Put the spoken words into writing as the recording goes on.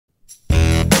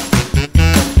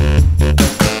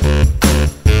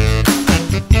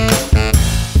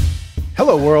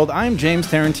Hello world, I'm James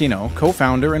Tarantino,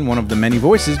 co-founder and one of the many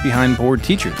voices behind Bored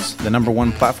Teachers, the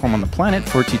 #1 platform on the planet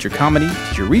for teacher comedy,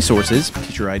 teacher resources,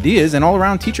 teacher ideas, and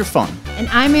all-around teacher fun. And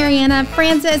I'm Mariana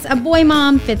Francis, a boy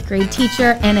mom, 5th grade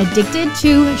teacher, and addicted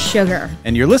to sugar.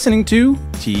 And you're listening to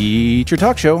Teacher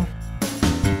Talk Show.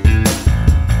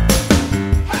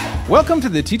 Welcome to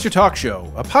the Teacher Talk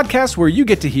Show, a podcast where you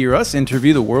get to hear us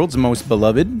interview the world's most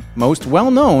beloved, most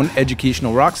well-known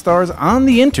educational rock stars on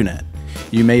the internet.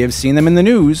 You may have seen them in the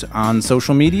news, on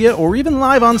social media, or even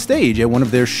live on stage at one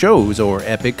of their shows or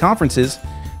epic conferences.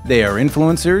 They are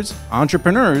influencers,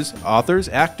 entrepreneurs, authors,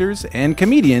 actors, and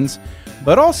comedians,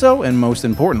 but also, and most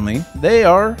importantly, they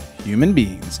are human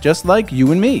beings, just like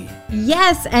you and me.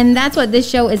 Yes, and that's what this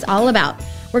show is all about.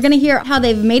 We're going to hear how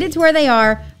they've made it to where they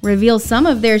are, reveal some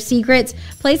of their secrets,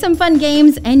 play some fun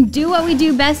games, and do what we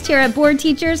do best here at Bored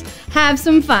Teachers, have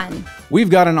some fun. We've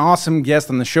got an awesome guest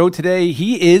on the show today.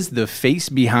 He is the face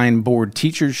behind Bored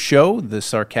Teachers show, The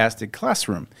Sarcastic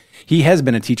Classroom. He has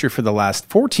been a teacher for the last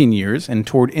 14 years and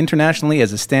toured internationally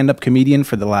as a stand-up comedian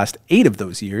for the last 8 of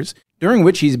those years, during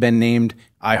which he's been named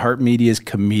iHeartMedia's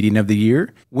Comedian of the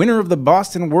Year, winner of the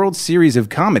Boston World Series of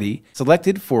Comedy,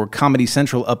 selected for Comedy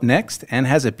Central Up Next, and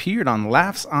has appeared on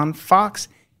Laughs on Fox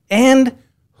and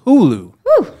Hulu.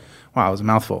 Whew. Wow, it was a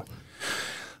mouthful.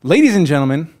 Ladies and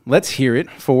gentlemen, let's hear it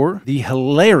for the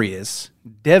hilarious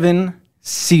Devin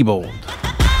Siebold.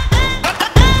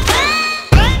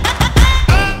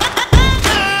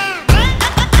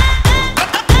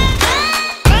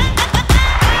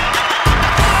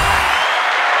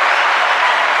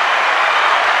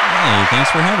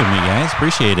 Thanks for having me, guys.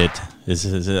 Appreciate it. This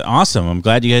is awesome. I'm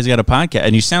glad you guys got a podcast,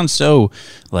 and you sound so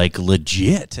like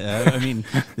legit. I mean,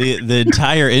 the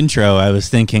entire intro, I was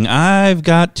thinking I've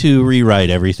got to rewrite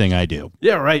everything I do.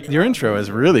 Yeah, right. Your intro is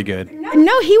really good.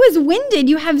 No, he was winded.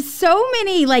 You have so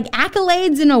many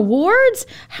accolades and awards.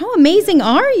 How amazing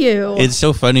are you? It's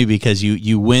so funny because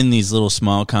you win these little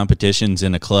small competitions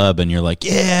in a club, and you're like,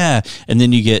 yeah, and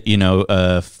then you get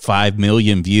 5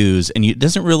 million views, and it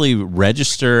doesn't really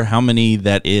register how many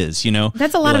that is.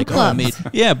 That's a lot of clubs.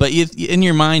 Yeah, but in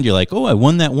your mind, you're like, oh, I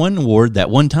won that one award that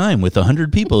one time with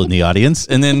 100 people in the audience.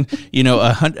 And then,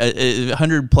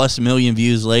 100 plus million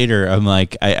views later, I'm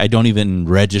like, I don't even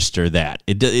register that.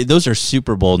 Those are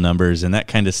Super Bowl numbers, and that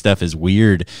kind of stuff is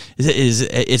weird.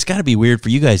 It's got to be weird for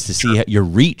you guys to see your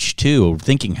reach, too,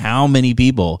 thinking how many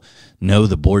people know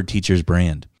the Bored Teachers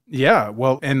brand. Yeah,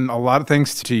 well, and a lot of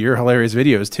thanks to your hilarious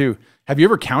videos, too. Have you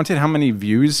ever counted how many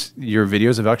views your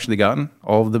videos have actually gotten?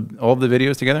 All of the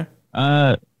videos together?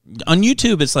 On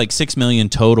YouTube, it's like 6 million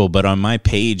total, but on my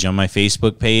page, on my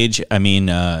Facebook page, I mean,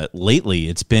 lately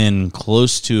it's been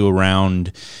close to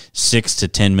around 6 to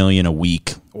 10 million a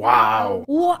week. Wow.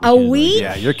 A week?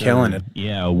 Yeah, you're killing it.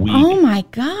 Yeah, a week. Oh my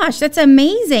gosh, that's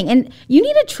amazing. And you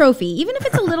need a trophy, even if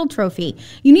it's a little trophy.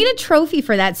 You need a trophy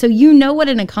for that so you know what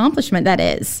an accomplishment that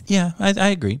is. Yeah, I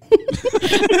agree.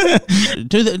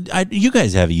 You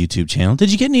guys have a YouTube channel.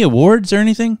 Did you get any awards or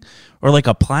anything? Or like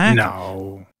a plaque?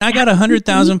 No. I got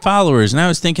 100,000 followers, and I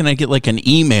was thinking I'd get like an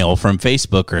email from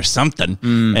Facebook or something.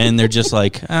 And they're just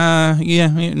like,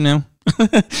 no.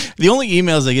 The only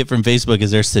emails I get from Facebook is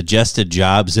their suggested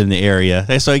jobs in the area.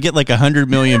 So I get like 100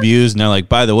 million views, and they're like,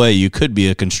 by the way, you could be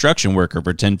a construction worker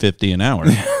for $10.50 an hour.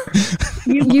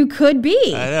 You could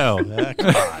be. I know.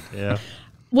 Come on. Yeah.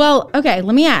 Well, okay,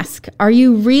 let me ask. Are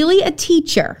you really a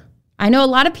teacher? I know a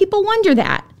lot of people wonder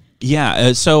that.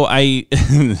 Yeah, so I,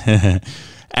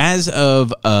 as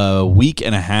of a week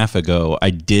and a half ago,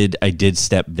 I did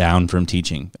step down from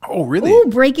teaching. Oh, really? Ooh,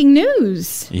 breaking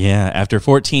news. Yeah, after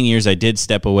 14 years, I did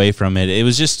step away from it. It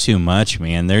was just too much,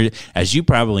 man. There, as you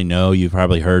probably know, you've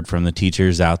probably heard from the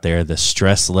teachers out there, the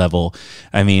stress level.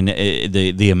 I mean,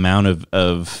 the amount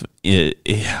of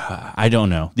I don't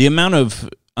know, the amount of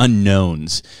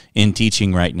unknowns in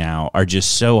teaching right now are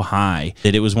just so high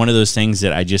that it was one of those things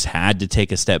that I just had to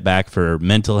take a step back for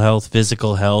mental health,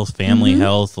 physical health, family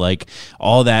health, like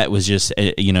all that was just,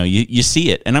 you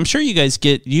see it. And I'm sure you guys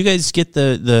get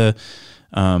the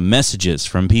messages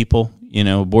from people.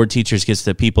 Bored Teachers gets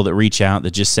the people that reach out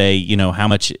that just say, how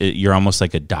much you're almost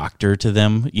like a doctor to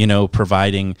them,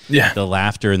 providing the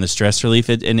laughter and the stress relief.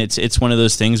 And it's one of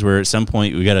those things where at some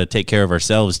point we got to take care of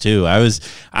ourselves too. I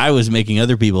was making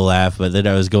other people laugh, but then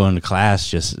I was going to class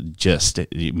just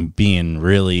being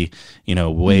really,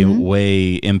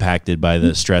 way impacted by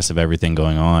the stress of everything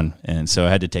going on. And so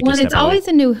I had to take a step Well, it's always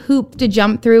a new hoop to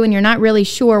jump through, and you're not really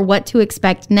sure what to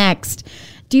expect next.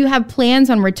 Do you have plans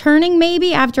on returning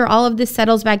maybe after all of this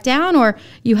settles back down, or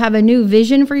you have a new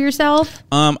vision for yourself?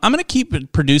 I'm going to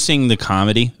keep producing the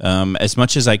comedy as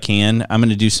much as I can. I'm going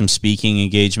to do some speaking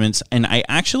engagements, and I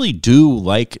actually do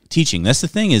like teaching. That's the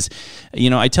thing is,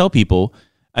 I tell people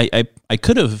I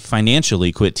could have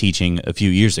financially quit teaching a few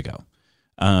years ago,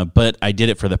 but I did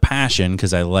it for the passion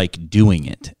because I like doing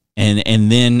it.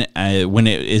 And then when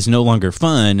it is no longer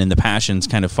fun and the passion's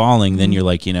kind of falling, then you're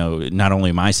like, not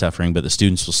only am I suffering, but the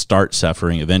students will start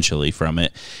suffering eventually from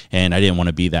it. And I didn't want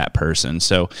to be that person.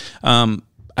 So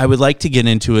I would like to get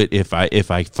into it if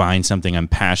I find something I'm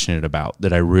passionate about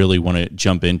that I really want to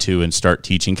jump into and start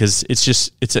teaching, because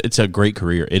it's a great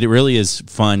career. It really is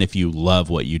fun if you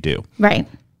love what you do. Right.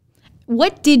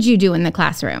 What did you do in the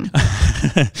classroom?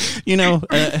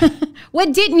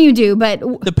 What didn't you do? But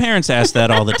the parents ask that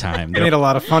all the time. They made a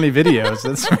lot of funny videos.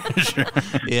 That's for sure.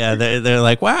 Yeah, they're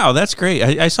like, wow, that's great.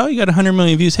 I saw you got 100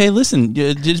 million views. Hey, listen,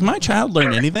 did my child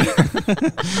learn anything?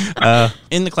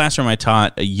 In the classroom, I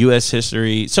taught U.S.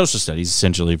 history, social studies,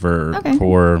 essentially for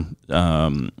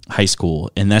high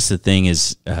school. And that's the thing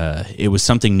is, it was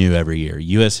something new every year.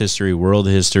 U.S. history, world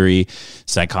history,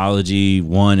 psychology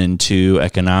 1 and 2,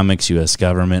 economics, U.S.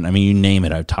 government. I mean, you name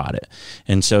it, I've taught it.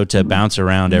 And so to bounce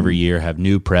around every year, have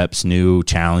new preps, new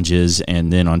challenges,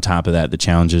 and then on top of that, the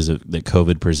challenges that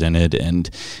COVID presented and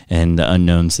the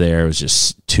unknowns there was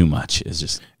just too much. It's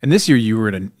just. And this year you were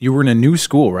in a new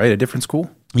school, right? A different school?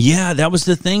 Yeah, that was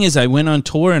the thing is I went on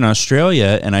tour in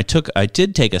Australia, and I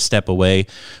did take a step away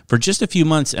for just a few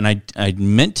months, and I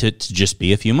meant it to just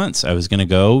be a few months. I was going to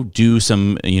go do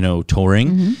some,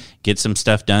 touring, get some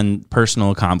stuff done,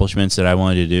 personal accomplishments that I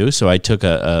wanted to do. So I took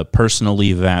a personal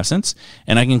leave of absence,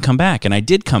 and I can come back. And I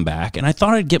did come back, and I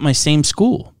thought I'd get my same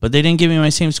school, but they didn't give me my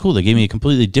same school. They gave me a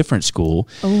completely different school.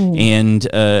 Ooh. And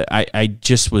I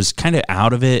just was kind of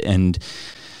out of it, and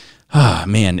oh,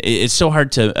 man, it's so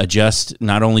hard to adjust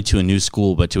not only to a new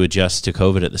school, but to adjust to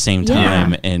COVID at the same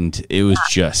time. Yeah. And it was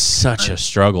just such a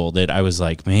struggle that I was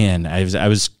like, man, I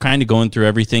was kind of going through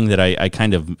everything that I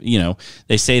kind of,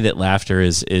 they say that laughter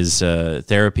is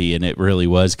therapy. And it really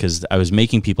was, because I was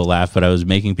making people laugh, but I was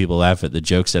making people laugh at the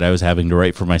jokes that I was having to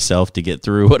write for myself to get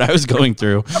through what I was going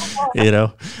through.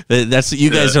 That's you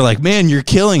guys are like, man, you're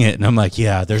killing it. And I'm like,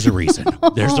 yeah, there's a reason.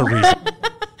 There's a reason.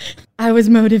 I was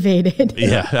motivated.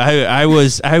 Yeah, I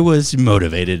was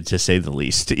motivated, to say the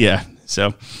least. Yeah.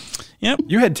 So, yep.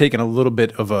 You had taken a little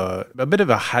bit of a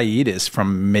hiatus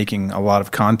from making a lot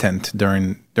of content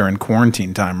during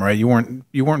quarantine time, right? You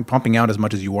weren't pumping out as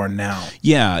much as you are now.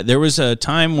 Yeah, there was a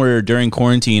time where during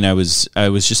quarantine I was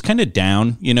just kind of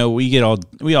down. We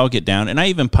all get down, and I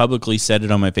even publicly said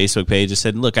it on my Facebook page. I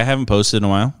said, "Look, I haven't posted in a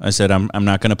while." I said, "I'm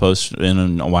not going to post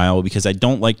in a while because I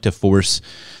don't like to force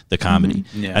the comedy.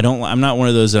 Mm-hmm. Yeah. I'm not one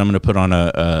of those that I'm going to put on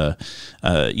a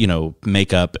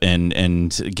makeup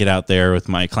and get out there with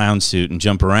my clown suit and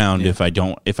jump around if I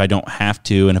don't have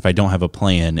to, and if I don't have a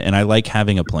plan. And I like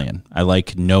having a plan. I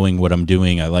like knowing what I'm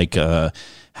doing. I like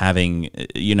having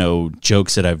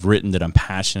jokes that I've written that I'm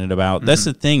passionate about. Mm-hmm. That's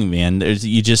the thing, man.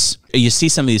 You see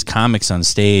some of these comics on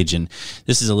stage, and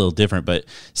this is a little different, but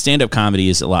stand-up comedy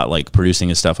is a lot like producing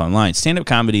his stuff online. Stand-up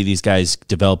comedy, these guys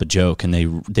develop a joke, and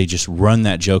they just run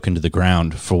that joke into the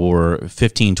ground for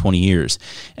 15, 20 years.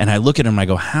 And I look at them and I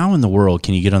go, how in the world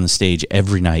can you get on the stage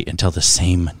every night and tell the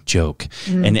same joke?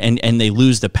 Mm. And they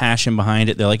lose the passion behind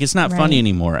it. They're like, it's not funny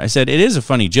anymore. I said, it is a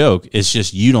funny joke. It's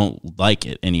just you don't like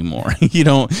it anymore. You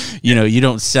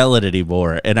don't sell it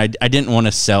anymore. And I didn't want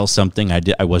to sell something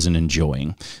I wasn't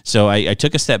enjoying. So I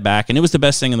took a step back, and it was the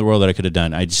best thing in the world that I could have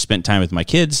done. I just spent time with my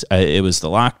kids. It was the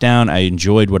lockdown. I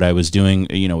enjoyed what I was doing,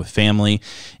 with family,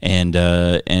 and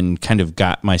kind of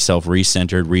got myself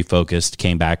recentered, refocused,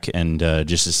 came back, and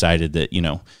just decided that,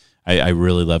 I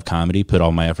really love comedy, put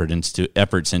all my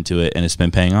efforts into it, and it's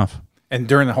been paying off. And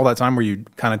during the whole that time, were you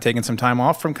kind of taking some time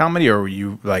off from comedy, or were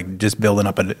you like just building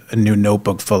up a new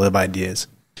notebook full of ideas?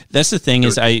 That's the thing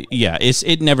is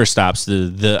it never stops.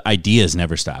 The ideas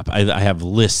never stop. I have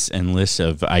lists and lists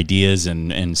of ideas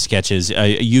and sketches.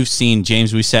 You've seen,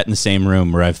 James, we sat in the same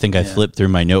room where I think I flipped through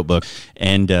my notebook,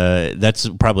 and that's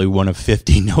probably one of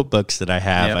 50 notebooks that I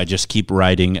have. Yep. I just keep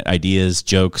writing ideas,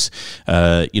 jokes,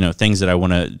 things that I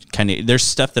want to kind of, there's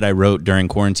stuff that I wrote during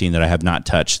quarantine that I have not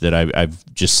touched that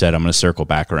I've just said I'm going to circle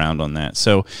back around on that.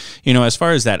 So, as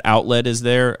far as that outlet is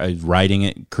there, writing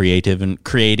it, creative and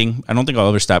creating, I don't think I'll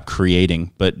ever stop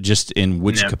creating, but just in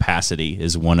which capacity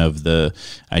is one of the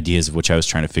ideas of which I was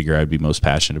trying to figure I'd be most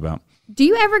passionate about. Do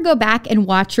you ever go back and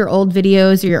watch your old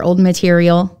videos or your old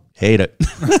material? Hate it.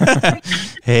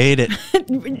 Hate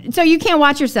it. So you can't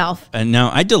watch yourself. No,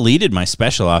 I deleted my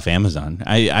special off Amazon.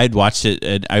 I'd watched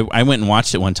it. I went and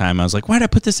watched it one time. I was like, why'd I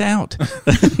put this out?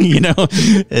 You know,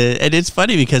 and it's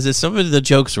funny because some of the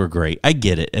jokes were great. I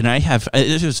get it. And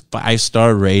it was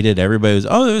 5-star rated. Everybody was,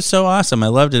 oh, it was so awesome. I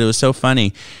loved it. It was so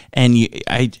funny. And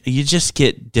you just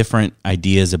get different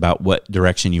ideas about what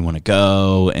direction you want to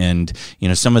go. And, you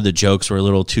know, some of the jokes were a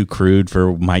little too crude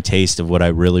for my taste of what I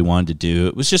really wanted to do.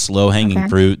 It was just low-hanging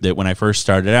fruit that when I first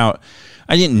started out,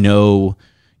 I didn't know,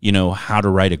 you know, how to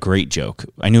write a great joke.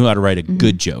 I knew how to write a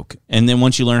good joke. And then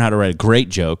once you learn how to write a great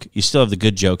joke, you still have the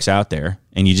good jokes out there,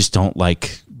 and you just don't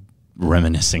like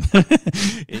reminiscing.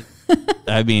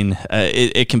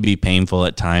 It can be painful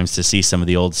at times to see some of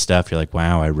the old stuff. You're like,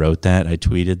 wow, I wrote that. I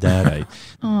tweeted that.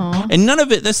 And none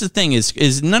of it, that's the thing,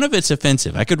 is none of it's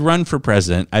offensive. I could run for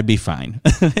president. I'd be fine.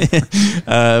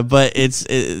 But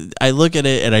I look at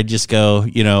it and I just go,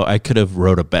 you know, I could have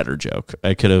wrote a better joke.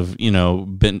 I could have, you know,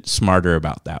 been smarter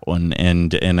about that one.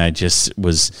 And I just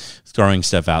was throwing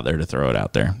stuff out there to throw it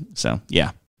out there. So,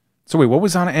 yeah. So wait, what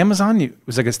was on Amazon? It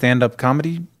was like a stand-up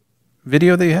comedy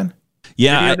video that you had?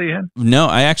 Yeah,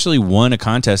 I actually won a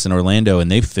contest in Orlando,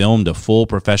 and they filmed a full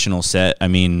professional set. I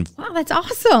mean, wow, that's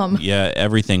awesome. Yeah,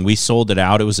 everything. We sold it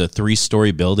out. It was a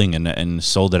 3-story building, and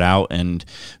sold it out and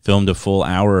filmed a full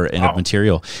hour of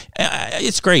material.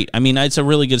 It's great. I mean, it's a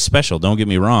really good special. Don't get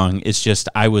me wrong. It's just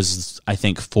I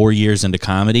think 4 years into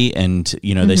comedy, and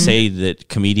you know they say that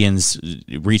comedians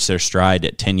reach their stride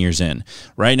at 10 years in.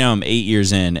 Right now, I'm 8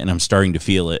 years in, and I'm starting to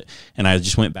feel it. And I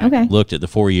just went back and looked at the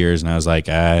 4 years, and I was like,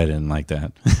 I didn't like that.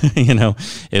 You know,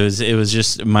 it was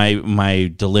just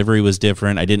my delivery was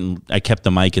different. I kept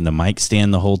the mic in the mic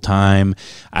stand the whole time.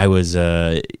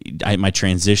 My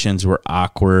transitions were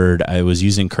awkward. I was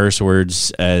using curse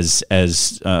words as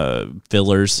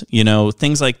fillers, you know,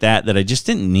 things like that I just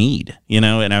didn't need, you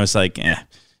know, and I was like,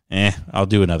 I'll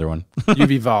do another one.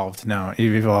 You've evolved now.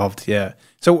 Yeah.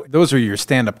 So those are your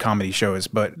stand-up comedy shows,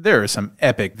 but there are some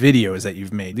epic videos that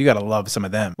you've made. You got to love some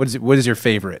of them. What is your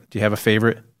favorite? Do you have a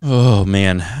favorite? Oh,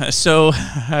 man. So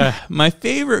my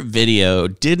favorite video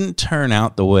didn't turn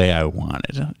out the way I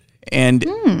wanted. And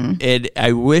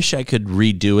I wish I could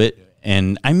redo it,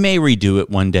 and I may redo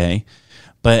it one day.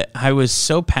 But I was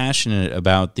so passionate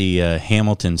about the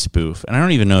Hamilton spoof, and I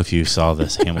don't even know if you saw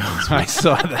this Hamilton spoof. I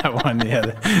saw that one,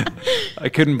 yeah. I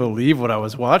couldn't believe what I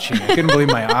was watching. I couldn't believe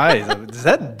my eyes. Is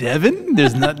that Devin?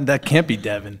 That can't be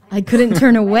Devin. I couldn't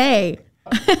turn away.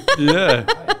 Yeah.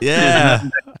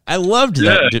 I loved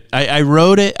that. I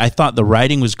wrote it. I thought the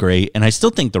writing was great, and I still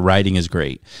think the writing is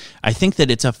great. I think that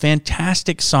it's a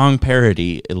fantastic song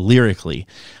parody lyrically.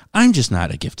 I'm just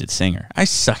not a gifted singer. I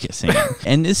suck at singing.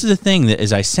 And this is the thing, that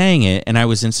as I sang it, and I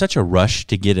was in such a rush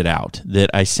to get it out, that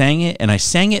I sang it, and I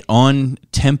sang it on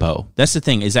tempo. That's the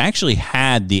thing, is I actually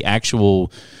had the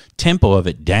actual tempo of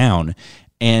it down.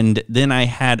 And then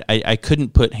I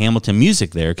couldn't put Hamilton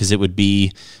music there because it would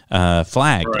be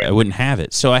flagged. Right. I wouldn't have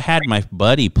it. So I had my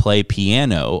buddy play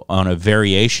piano on a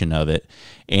variation of it.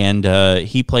 And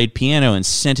he played piano and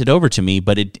sent it over to me,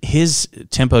 but his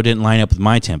tempo didn't line up with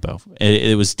my tempo.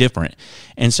 It was different.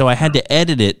 And so I had to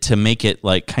edit it to make it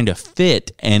like kind of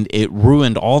fit, and it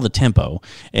ruined all the tempo.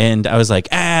 And I was like,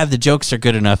 the jokes are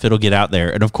good enough. It'll get out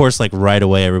there. And of course, like right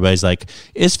away, everybody's like,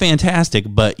 it's fantastic,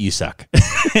 but you suck.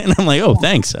 And I'm like, oh,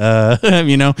 thanks.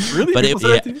 You know, really? But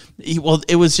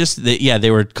it was just that,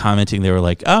 they were commenting. They were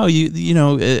like, oh, you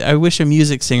know, I wish a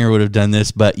music singer would have done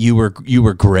this, but you were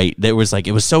great. It was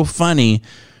so funny,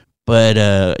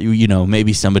 but you know,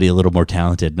 maybe somebody a little more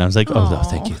talented. And I was like, oh,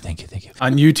 thank you.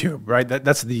 On YouTube, right?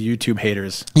 That's the YouTube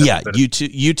haters.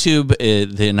 YouTube,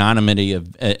 the anonymity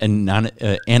of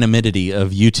anonymity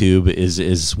of YouTube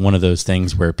is one of those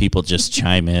things where people just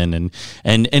chime in,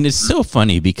 and it's so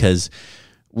funny because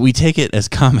we take it as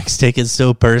comics, take it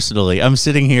so personally. I'm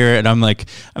sitting here and I'm like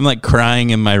crying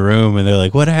in my room, and they're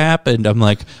like, what happened? I'm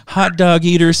like, hot dog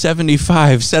eater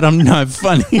 75 said I'm not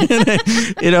funny.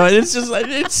 You know, it's just like,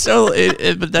 it's so,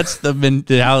 but that's the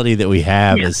mentality that we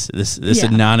have. Is this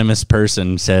anonymous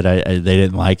person said they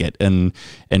didn't like it, and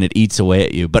it eats away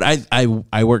at you. But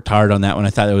I worked hard on that one. I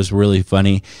thought it was really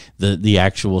funny. The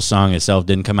actual song itself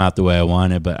didn't come out the way I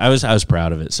wanted, but I was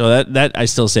proud of it. So that I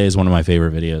still say is one of my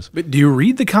favorite videos. But do you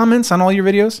read the comments on all your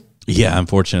videos? Yeah,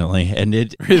 unfortunately. And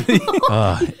it really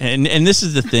and this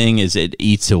is the thing, is it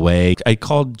eats away. I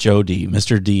called Joe D,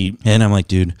 Mr. D, and I'm like,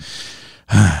 dude,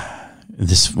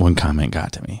 this one comment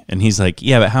got to me. And he's like,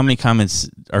 yeah, but how many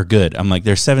comments are good? I'm like,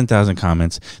 there's 7,000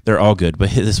 comments. They're all good, but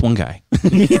hit this one guy.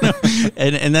 You know?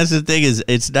 And that's the thing, is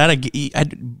it's not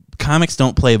comics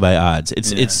don't play by odds.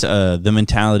 It's the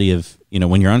mentality of, you know,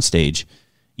 when you're on stage,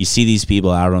 you see these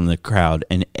people out on the crowd,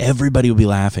 and everybody will be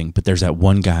laughing, but there's that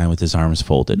one guy with his arms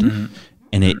folded,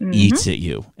 and it eats at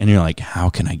you, and you're like, how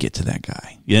can I get to that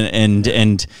guy?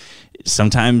 And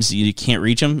sometimes you can't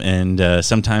reach them, and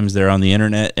sometimes they're on the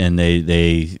internet, and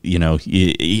they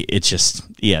it's just,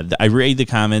 I read the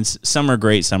comments. Some are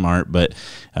great, some aren't, but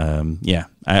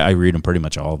I read them, pretty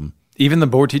much all of them. Even the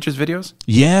board teachers videos?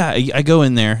 Yeah, I go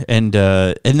in there, and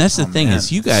that's the thing,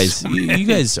 is you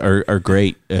guys are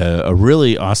great. A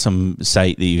really awesome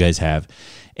site that you guys have.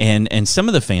 And some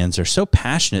of the fans are so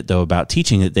passionate, though, about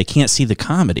teaching that they can't see the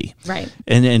comedy. Right.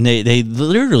 And they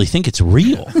literally think it's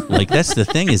real. Like, that's the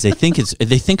thing, is they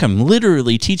think I'm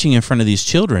literally teaching in front of these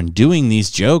children, doing these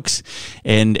jokes.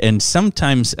 And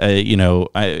sometimes,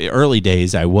 early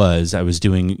days I was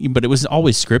doing, but it was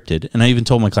always scripted. And I even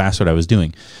told my class what I was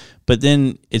doing. But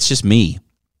then it's just me.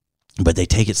 But they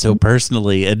take it so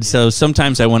personally. And so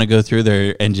sometimes I want to go through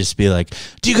there and just be like,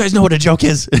 do you guys know what a joke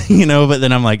is? But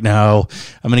then I'm like, no,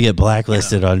 I'm going to get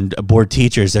blacklisted on board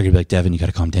teachers. They're going to be like, Devin, you got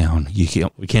to calm down.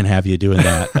 We can't have you doing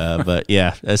that. But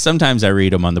yeah, sometimes I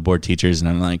read them on the board teachers, and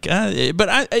I'm like,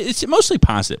 it's mostly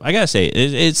positive. I got to say,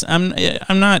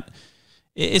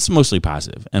 it's mostly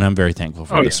positive, and I'm very thankful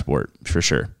for the sport, for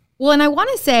sure. Well, and I want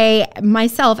to say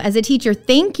myself as a teacher,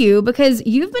 thank you, because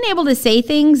you've been able to say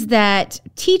things that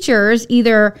teachers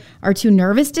either are too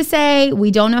nervous to say, we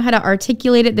don't know how to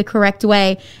articulate it the correct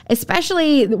way,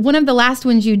 especially one of the last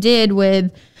ones you did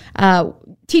with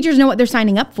teachers know what they're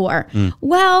signing up for.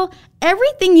 Well,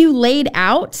 everything you laid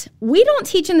out, we don't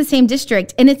teach in the same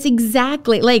district, and it's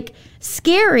exactly like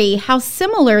scary how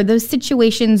similar those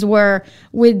situations were,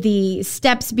 with the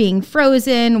steps being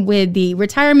frozen, with the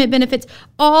retirement benefits,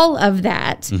 all of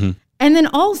that. And then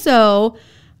also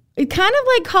kind of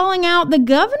like calling out the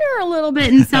governor a little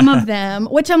bit in some of them,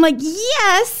 which I'm like,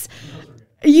 yes,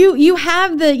 you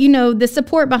have the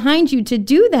support behind you to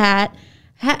do that.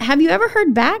 Have you ever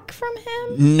heard back from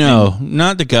him? No,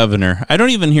 not the governor. I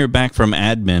don't even hear back from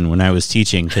admin when I was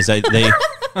teaching, because I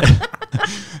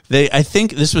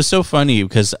think this was so funny,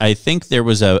 because I think there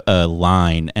was a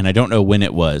line, and I don't know when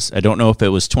it was. I don't know if it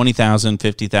was 20,000,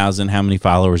 50,000, how many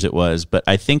followers it was, but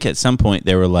I think at some point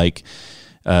they were like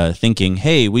thinking,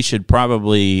 hey, we should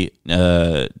probably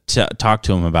talk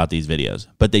to him about these videos,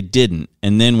 but they didn't.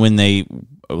 And then when they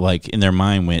like in their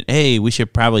mind went, hey, we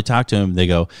should probably talk to him, they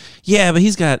go, yeah, but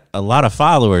he's got a lot of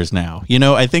followers now.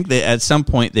 I think that at some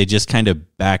point they just kind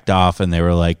of backed off, and they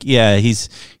were like, yeah, he's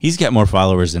got more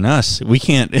followers than us. We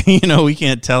can't, we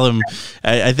can't tell him.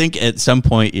 I think at some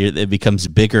point it becomes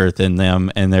bigger than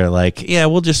them, and they're like, yeah,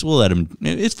 we'll let him.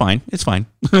 It's fine.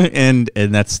 and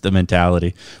that's the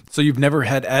mentality. So you've never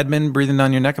had admin breathing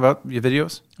down your neck about your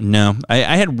videos? No,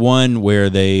 I had one where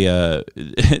they,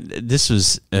 this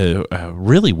was a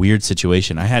really weird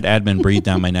situation. I had admin breathe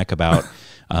down my neck about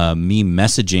me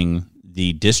messaging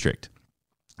the district.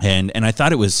 And I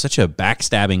thought it was such a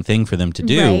backstabbing thing for them to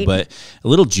do, right, but a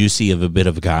little juicy of a bit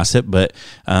of gossip. But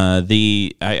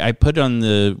I put on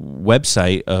the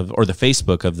website or the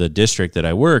Facebook of the district that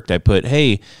I worked, I put,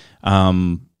 hey,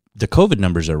 the COVID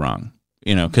numbers are wrong.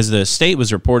 Because the state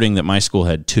was reporting that my school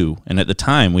had 2, and at the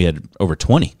time we had over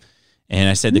 20. And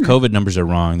I said, the COVID numbers are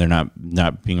wrong. They're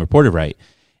not being reported right.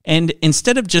 And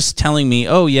instead of just telling me,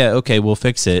 oh, yeah, okay, we'll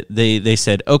fix it, they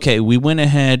said, okay, we went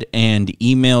ahead and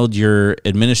emailed your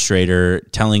administrator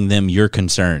telling them your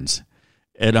concerns.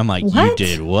 And I'm like, what? You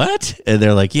did what? And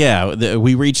they're like, yeah,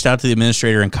 we reached out to the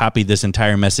administrator and copied this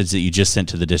entire message that you just sent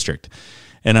to the district.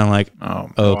 And I'm like, oh,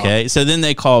 okay. So then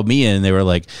they called me in, and they were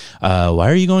like, why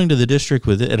are you going to the district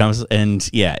with it?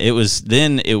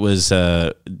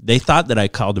 They thought that I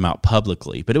called them out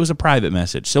publicly, but it was a private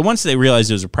message. So once they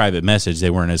realized it was a private message, they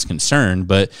weren't as concerned,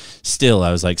 but still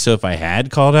I was like, so if I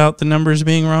had called out the numbers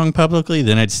being wrong publicly,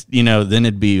 then then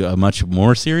it'd be a much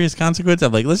more serious consequence.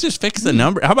 I'm like, let's just fix the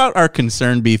number. How about our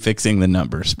concern be fixing the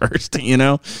numbers first,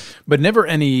 But never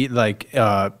any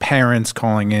parents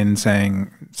calling in saying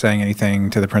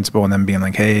anything to the principal, and then being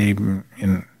like, hey,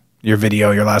 in your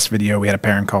last video, we had a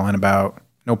parent call in about.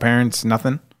 No parents,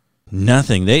 nothing?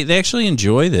 Nothing. They actually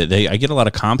enjoy that. I get a lot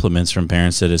of compliments from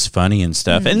parents that it's funny and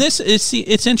stuff. And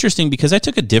it's interesting because I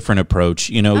took a different approach.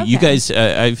 You guys,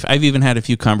 I've even had a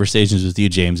few conversations with you,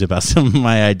 James, about some of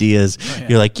my ideas. Oh, yeah.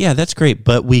 You're like, yeah, that's great,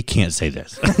 but we can't say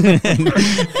this. and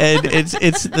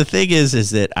it's the thing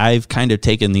is that I've kind of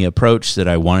taken the approach that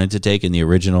I wanted to take in the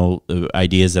original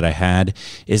ideas that I had,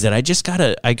 is that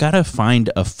I gotta find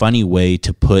a funny way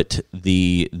to put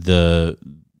the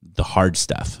hard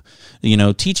stuff.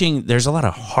 teaching, there's a lot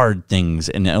of hard things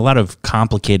and a lot of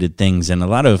complicated things and a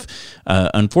lot of,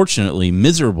 unfortunately,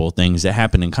 miserable things that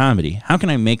happen in comedy. How can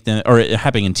I make them, or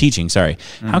happening in teaching, sorry.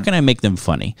 How can I make them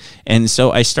funny? And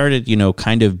so I started,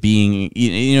 kind of being,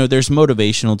 there's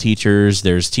motivational teachers,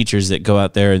 there's teachers that go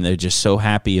out there and they're just so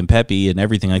happy and peppy and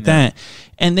everything like that.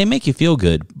 And they make you feel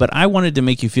good. But I wanted to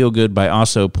make you feel good by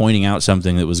also pointing out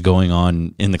something that was going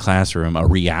on in the classroom, a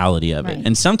reality of it.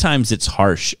 And sometimes it's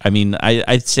harsh. I mean,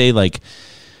 I'd say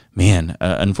man,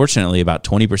 unfortunately, about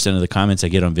 20% of the comments I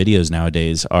get on videos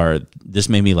nowadays are, this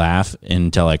made me laugh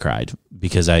until I cried,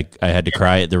 because I had to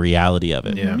cry at the reality of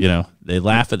it. Yeah. They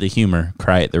laugh at the humor,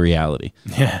 cry at the reality.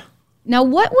 Yeah. Now,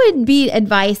 what would be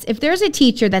advice if there's a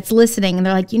teacher that's listening and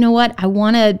they're like, you know what, I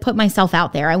want to put myself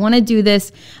out there. I want to do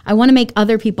this. I want to make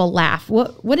other people laugh.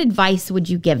 What advice would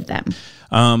you give them?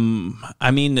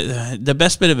 I mean, the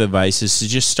best bit of advice is to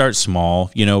just start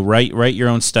small, write your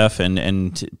own stuff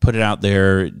and put it out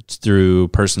there through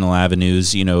personal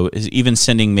avenues, even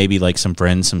sending maybe like some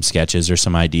friends, some sketches or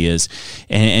some ideas,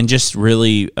 and just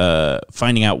really,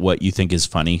 finding out what you think is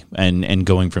funny and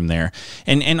going from there.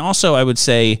 And also I would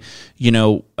say,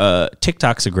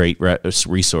 TikTok's a great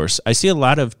resource. I see a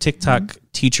lot of TikTok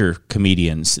teacher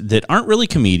comedians that aren't really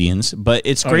comedians, but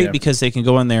it's great because they can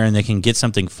go on there and they can get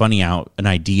something funny out, an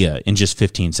idea, in just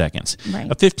 15 seconds.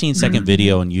 Right. A 15-second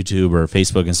video on YouTube or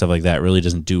Facebook and stuff like that really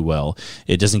doesn't do well.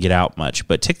 It doesn't get out much,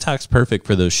 but TikTok's perfect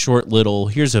for those short little,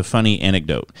 here's a funny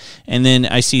anecdote. And then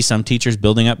I see some teachers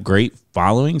building up great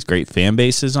followings, great fan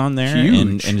bases on there,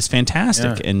 and it's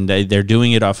fantastic. Yeah. And they're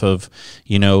doing it off of,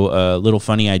 little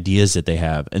funny ideas that they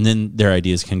have, and then their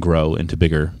ideas can grow into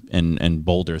bigger and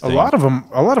bolder things. A lot of them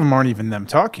aren't even them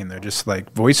talking. They're just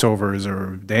like voiceovers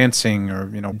or dancing or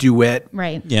duet.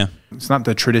 Right. Yeah. It's not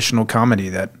the traditional comedy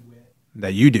that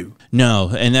you do.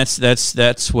 No, and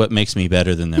that's what makes me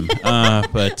better than them.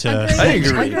 But I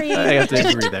agree. I have to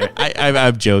agree there.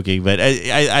 I'm joking, but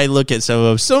I look at some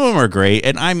of them are great,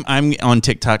 and I'm on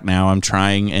TikTok now. I'm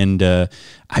trying, and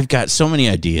I've got so many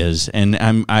ideas, and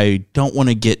I don't want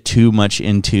to get too much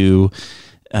into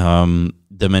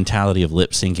the mentality of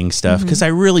lip syncing stuff, because I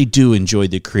really do enjoy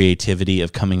the creativity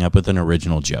of coming up with an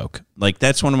original joke. Like,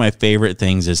 that's one of my favorite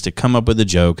things, is to come up with a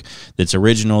joke that's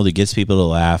original, that gets people to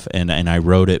laugh, and I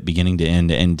wrote it beginning to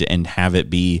end and have it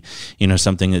be,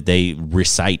 something that they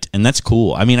recite. And that's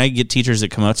cool. I mean, I get teachers that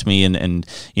come up to me and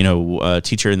a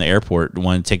teacher in the airport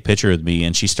wanted to take a picture with me,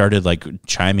 and she started like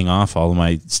chiming off all of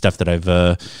my stuff that I've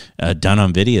done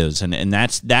on videos. And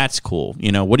that's cool.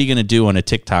 What are you going to do on a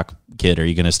TikTok kid? Are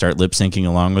you going to start lip syncing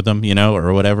along with them,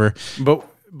 or whatever?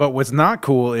 But what's not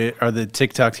cool are the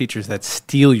TikTok teachers that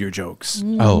steal your jokes.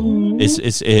 Oh,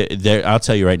 I'll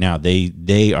tell you right now,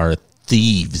 they are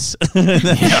thieves.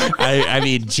 I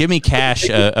mean, Jimmy Cash,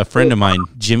 a friend of mine,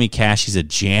 Jimmy Cash, he's a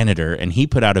janitor, and he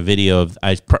put out a video of,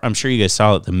 I'm sure you guys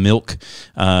saw it, the milk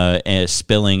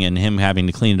spilling and him having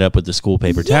to clean it up with the school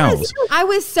paper towels. I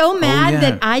was so mad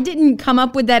that I didn't come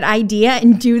up with that idea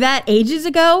and do that ages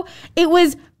ago. It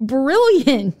was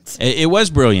brilliant. It was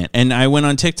brilliant. And I went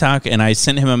on TikTok and I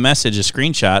sent him a message, a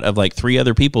screenshot of like 3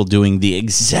 other people doing the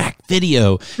exact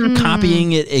video,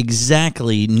 copying it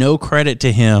exactly, no credit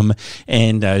to him.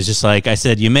 And I was just like, I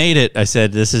said, you made it. I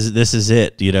said, this is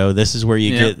it. This is where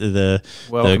you get the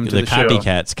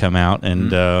copycats come out.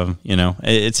 And,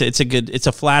 it's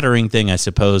a flattering thing, I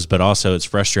suppose, but also it's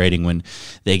frustrating when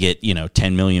they get,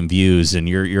 10 million views and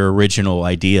your original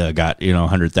idea got,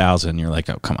 100,000. You're like,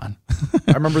 oh, come on.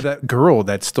 I remember that girl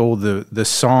that stole the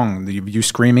song, you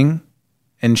screaming,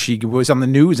 and she was on the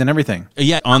news and everything.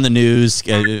 Yeah, on the news.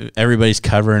 Everybody's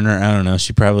covering her. I don't know.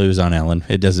 She probably was on Ellen.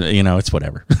 It doesn't, it's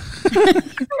whatever.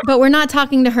 But we're not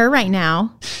talking to her right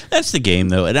now. That's the game,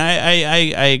 though, and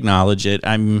I acknowledge it.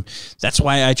 That's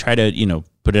why I try to,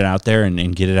 put it out there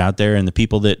and get it out there, and the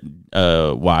people that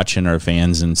watch and are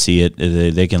fans and see it,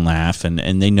 they can laugh,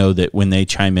 and they know that when they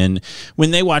chime in,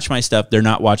 when they watch my stuff, they're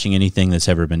not watching anything that's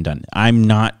ever been done. I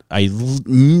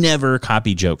never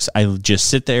copy jokes. I just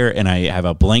sit there and I have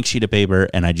a blank sheet of paper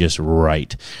and I just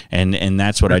write, and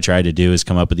that's what I try to do, is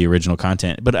come up with the original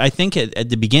content. But I think at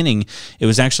the beginning it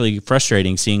was actually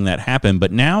frustrating seeing that happen,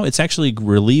 but now it's actually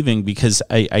relieving, because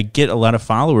I get a lot of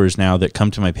followers now that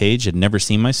come to my page and never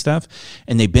seen my stuff,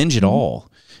 and they binge it all.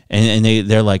 And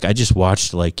they're like, I just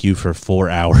watched like you for 4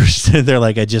 hours. They're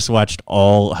like, I just watched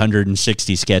all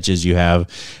 160 sketches you have.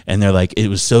 And they're like, it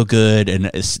was so good and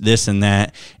it's this and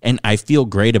that. And I feel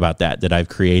great about that I've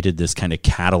created this kind of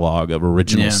catalog of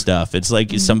original stuff. It's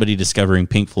like somebody discovering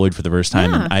Pink Floyd for the first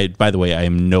time. Yeah. And by the way, I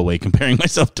am no way comparing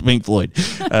myself to Pink Floyd.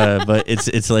 But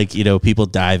it's like, people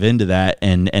dive into that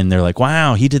and they're like,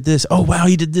 wow, he did this. Oh, wow,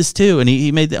 he did this too. And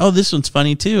he made, this one's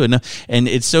funny too. And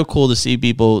it's so cool to see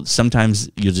people. Sometimes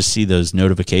you'll just see those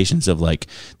notifications of like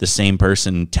the same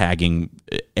person tagging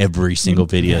every single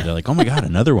video. They're like, oh my God,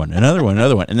 another one.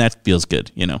 And that feels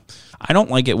good. I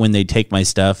don't like it when they take my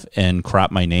stuff and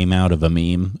crop my name out of a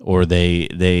meme, or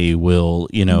they will,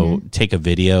 take a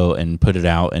video and put it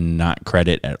out and not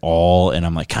credit at all. And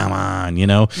I'm like, come on,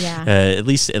 at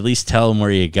least tell them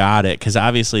where you got it. Cause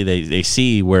obviously they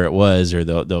see where it was, or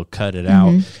they'll cut it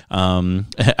out.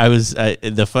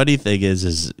 The funny thing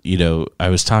is, I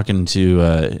was talking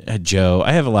to Joe.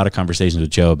 I have a lot of conversations with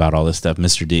Joe about all this stuff,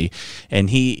 Mr. D, and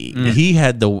he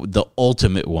had the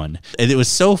ultimate one. And it was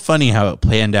so funny how it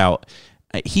planned out.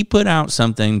 He put out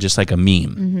something just like a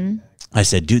meme. I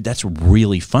said, dude, that's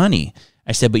really funny.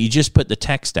 I said, but you just put the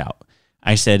text out.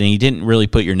 I said, and you didn't really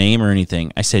put your name or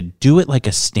anything. I said, do it like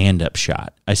a stand-up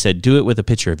shot. I said, do it with a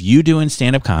picture of you doing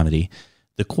stand-up comedy,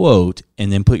 the quote,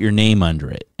 and then put your name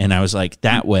under it. And I was like,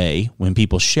 that way, when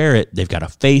people share it, they've got a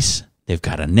face, they've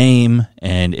got a name,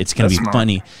 and it's going to be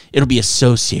funny. It'll be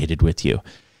associated with you.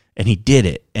 And he did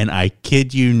it. And I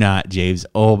kid you not, James.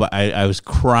 But I was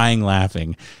crying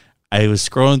laughing. I was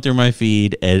scrolling through my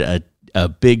feed, and a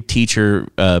big teacher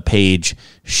page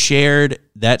shared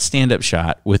that stand-up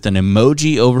shot with an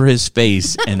emoji over his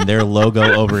face and their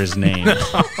logo over his name.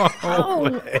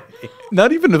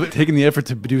 Not even taking the effort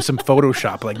to do some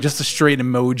Photoshop, like just a straight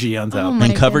emoji on top.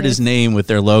 And covered his name with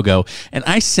their logo. And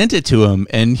I sent it to him,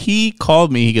 and he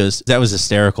called me. He goes, that was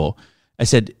hysterical. I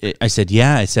said,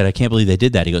 yeah. I said, I can't believe they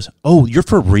did that. He goes, oh, you're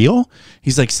for real?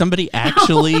 He's like, somebody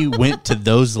actually went to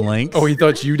those links. Oh, he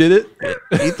thought you did it?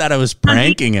 He thought I was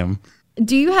pranking him.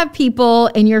 Do you have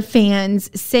people and your fans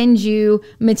send you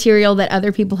material that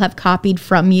other people have copied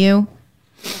from you?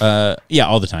 Yeah,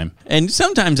 all the time. And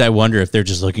sometimes I wonder if they're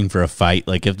just looking for a fight.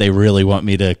 Like if they really want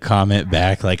me to comment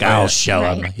back, like I'll show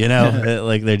them,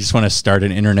 like they just want to start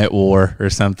an internet war or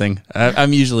something.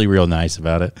 I'm usually real nice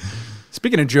about it.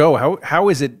 Speaking of Joe, how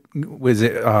was it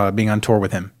being on tour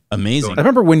with him? Amazing. I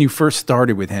remember when you first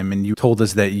started with him, and you told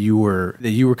us that you were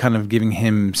kind of giving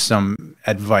him some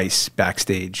advice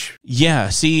backstage. Yeah.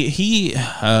 See,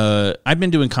 I've been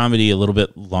doing comedy a little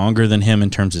bit longer than him in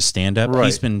terms of stand-up. Right.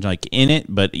 He's been like in it,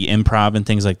 but improv and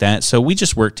things like that. So we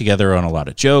just worked together on a lot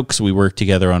of jokes. We worked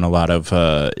together on a lot of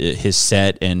his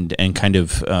set and kind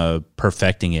of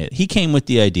perfecting it. He came with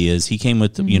the ideas. He came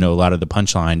with a lot of the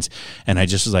punchlines, and I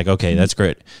just was like, okay, that's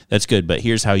great, that's good. But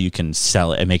here's how you can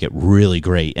sell it and make it really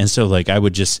great. And so like I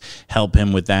would just help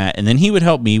him with that, and then he would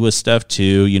help me with stuff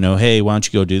too. Hey, why don't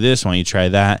you go do this? Why don't you try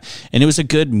that? And it was a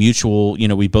good mutual.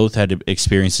 We both had to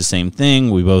experience the same thing.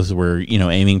 We both were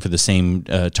aiming for the same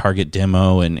target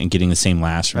demo and getting the same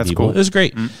laughs from people. Cool. It was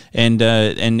great, and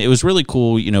it was really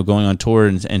cool. Going on tour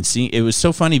and seeing. It was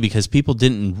so funny because people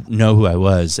didn't know who I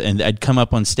was, and I'd come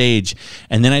up on stage,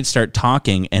 and then I'd start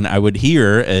talking, and I would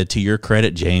hear, to your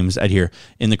credit, James, I'd hear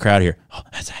in the crowd here, oh,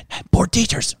 that's board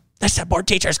teachers. That's that board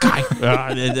teachers guy.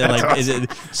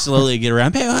 Slowly get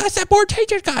around. Hey, that's that board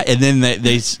teachers guy. And then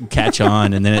they catch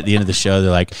on. And then at the end of the show,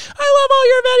 they're like, I love all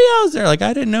your videos. They're like,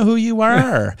 I didn't know who you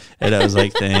were. And I was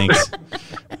like, thanks.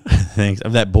 Thanks.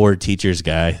 I'm that board teachers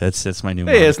guy. That's my new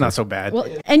moniker. It's not so bad. Well,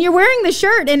 and you're wearing the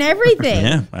shirt and everything.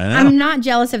 Yeah, I know. I'm not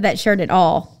jealous of that shirt at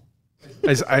all.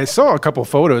 I saw a couple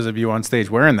photos of you on stage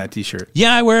wearing that T-shirt.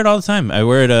 Yeah, I wear it all the time. I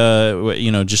wear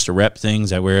it, just to rep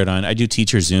things. I wear it I do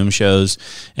teacher Zoom shows,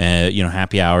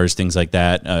 happy hours, things like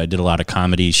that. I did a lot of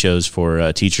comedy shows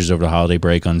for teachers over the holiday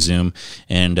break on Zoom,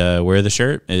 and wear the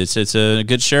shirt. It's a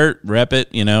good shirt. Rep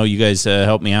it. You guys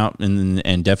helped me out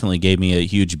and definitely gave me a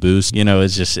huge boost.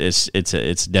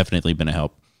 It's definitely been a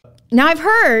help. Now I've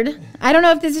heard, I don't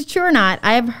know if this is true or not,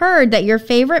 I have heard that your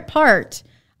favorite part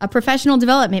of professional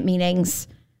development meetings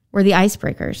were the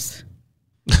icebreakers.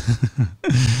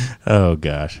 Oh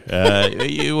gosh.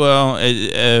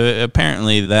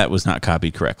 Apparently that was not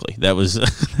copied correctly. That was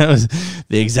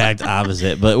the exact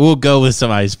opposite. But we'll go with some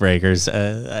icebreakers.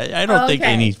 I don't think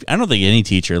any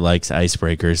teacher likes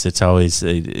icebreakers. It's always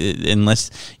unless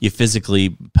you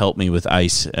physically pelt me with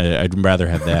ice. I'd rather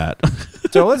have that.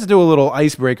 So let's do a little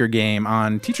icebreaker game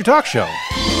on Teacher Talk Show.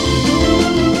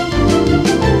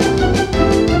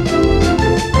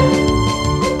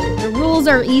 The rules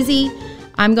are easy.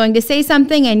 I'm going to say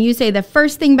something and you say the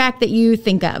first thing back that you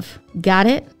think of. Got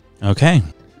it? Okay.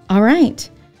 All right.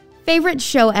 Favorite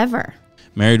show ever?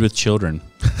 Married with Children.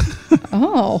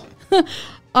 Oh.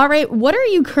 All right. What are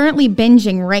you currently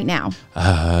binging right now?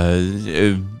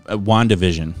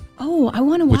 WandaVision. Oh, I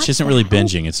want to watch Which isn't really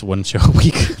binging. It's one show a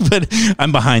week, but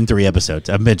I'm behind 3 episodes.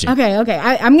 I'm binging. Okay.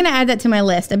 I'm going to add that to my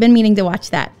list. I've been meaning to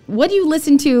watch that. What do you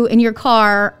listen to in your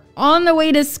car on the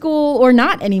way to school or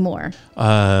not anymore?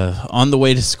 On the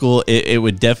way to school, it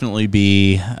would definitely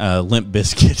be Limp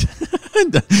Bizkit.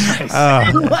 Wow.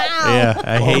 Yeah,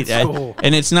 I hate that.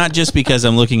 And it's not just because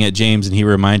I'm looking at James and he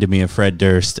reminded me of Fred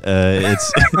Durst.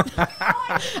 It's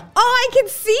I can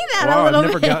see that a little I've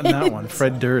never bit. gotten that one.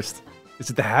 Fred Durst. Is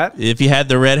it the hat? if you had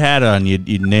the red hat on, you'd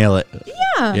nail it.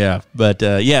 Yeah. Yeah, but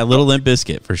Little Limp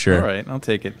Bizkit for sure. All right, I'll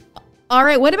take it. All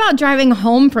right. What about driving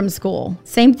home from school?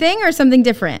 Same thing or something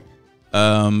different?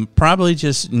 Probably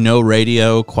just no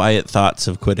radio, quiet thoughts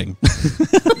of quitting.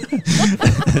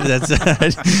 That's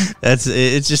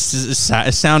it's just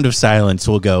a sound of silence.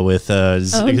 We'll go with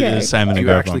Okay. Simon Do and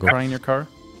you actually Garfunkel. cry in your car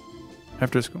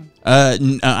after school?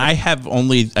 I have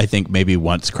only, I think, maybe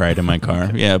once cried in my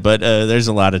car. Yeah, but there's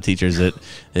a lot of teachers that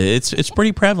it's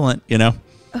pretty prevalent.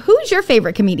 Who's your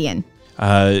favorite comedian?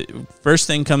 First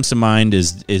thing comes to mind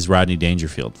is Rodney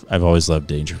Dangerfield. I've always loved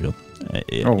Dangerfield.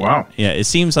 Oh, wow. Yeah, it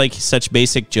seems like such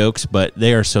basic jokes, but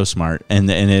they are so smart and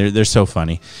they're so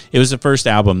funny. It was the first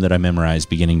album that I memorized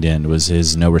beginning to end, was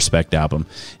his No Respect album,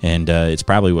 and it's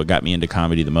probably what got me into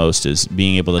comedy the most, is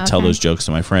being able to tell those jokes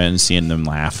to my friends, seeing them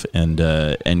laugh, and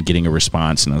getting a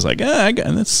response. And I was like,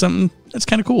 that's something that's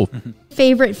kind of cool.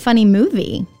 Favorite funny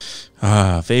movie?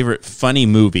 Favorite funny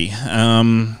movie.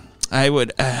 I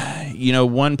would,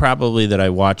 one probably that I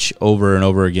watch over and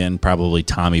over again, probably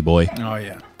Tommy Boy. Oh,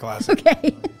 yeah. Classic.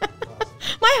 Okay.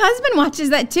 My husband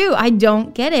watches that too. I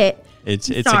don't get it. It's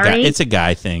Sorry. a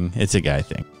guy thing. It's a guy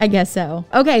thing. I guess so.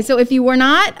 Okay, so if you were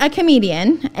not a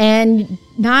comedian and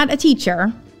not a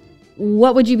teacher,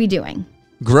 what would you be doing?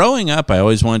 Growing up, I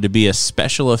always wanted to be a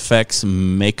special effects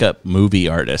makeup movie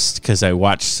artist, because I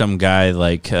watched some guy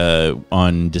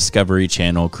on Discovery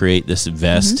Channel create this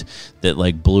vest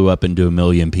that blew up into a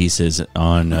million pieces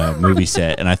on a movie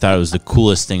set, and I thought it was the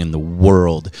coolest thing in the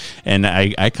world. And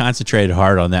I concentrated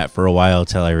hard on that for a while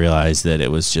until I realized that it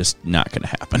was just not going to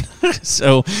happen.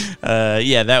 So,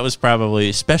 that was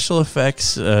probably special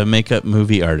effects makeup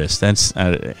movie artist.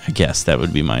 I guess that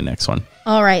would be my next one.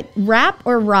 All right, rap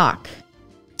or rock?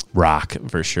 Rock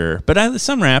for sure, but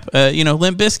some rap.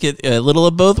 Limp Bizkit, a little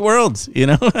of both worlds. There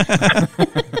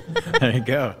you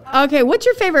go. Okay, what's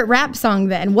your favorite rap song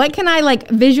then? What can I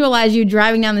visualize you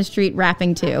driving down the street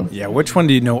rapping to? Yeah, which one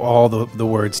do you know all the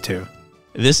words to?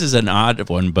 This is an odd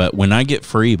one, but When I Get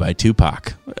Free by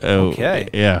Tupac. Okay.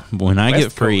 Yeah, When I West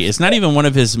Get Free. Coast. It's not even one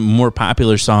of his more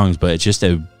popular songs, but it's just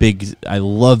I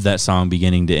love that song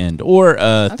beginning to end. Or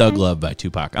Thug Love by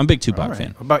Tupac. I'm a big Tupac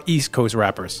fan. What about East Coast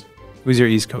rappers? Who's your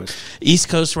East Coast? East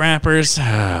Coast rappers,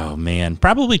 oh man,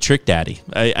 probably Trick Daddy.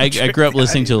 I grew up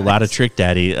listening to a lot of Trick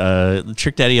Daddy,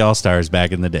 Trick Daddy All Stars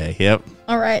back in the day. Yep.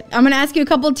 All right, I'm going to ask you a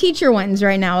couple of teacher ones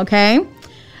right now, okay?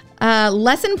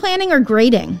 Lesson planning or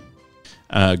grading?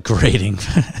 Grading,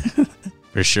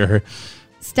 for sure.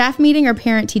 Staff meeting or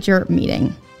parent-teacher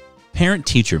meeting?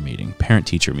 Parent-teacher meeting.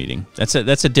 That's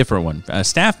a different one.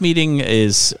 Staff meeting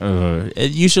is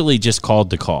usually just called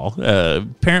to call.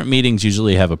 Parent meetings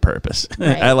usually have a purpose.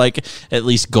 Right. I like at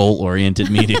least goal-oriented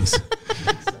meetings.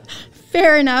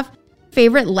 Fair enough.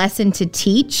 Favorite lesson to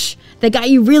teach that got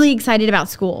you really excited about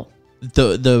school?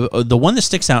 The one that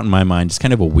sticks out in my mind is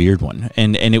kind of a weird one,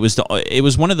 and it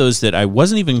was one of those that I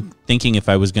wasn't even thinking if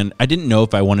I was going. I didn't know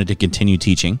if I wanted to continue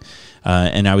teaching,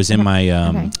 and I was in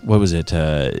my what was it?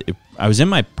 I was in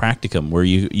my practicum where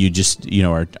you just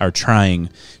are trying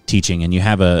teaching, and you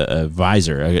have a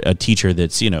advisor, a teacher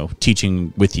that's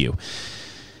teaching with you.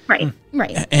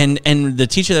 Right. And the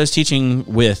teacher that I was teaching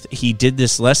with, he did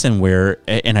this lesson where,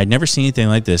 and I'd never seen anything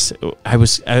like this. I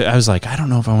was like, I don't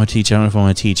know if I want to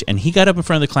teach. And he got up in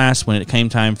front of the class when it came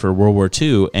time for World War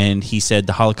II, and he said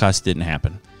the Holocaust didn't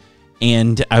happen.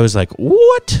 And I was like,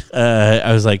 what?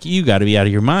 I was like, you got to be out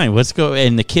of your mind. Let's go.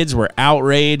 And the kids were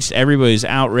outraged. Everybody's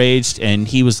outraged. And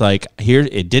he was like, here,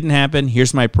 it didn't happen.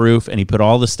 Here's my proof. And he put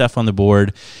all the stuff on the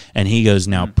board. And he goes,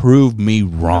 now prove me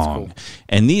wrong. Cool.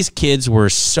 And these kids were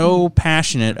so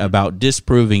passionate about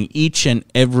disproving each and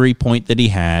every point that he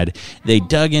had. They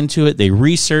dug into it. They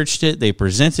researched it. They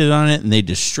presented on it. And they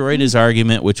destroyed his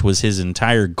argument, which was his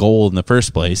entire goal in the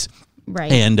first place.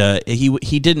 Right. And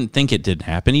he didn't think it didn't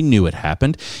happen. He knew it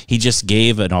happened. He just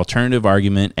gave an alternative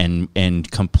argument and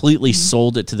completely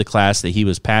sold it to the class that he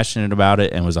was passionate about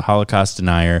it and was a Holocaust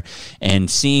denier. And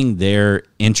seeing their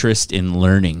interest in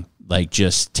learning like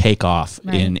just take off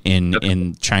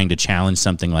in trying to challenge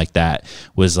something like that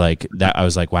was like that. I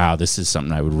was like, wow, this is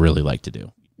something I would really like to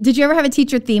do. Did you ever have a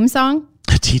teacher theme song?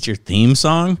 A teacher theme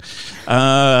song?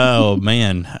 Oh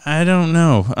man, I don't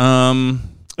know.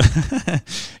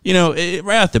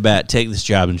 Right off the bat, take this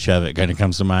job and shove it kind of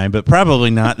comes to mind, but probably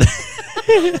not.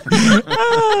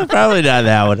 Probably not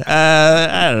that one.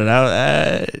 I don't know.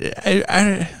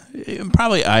 I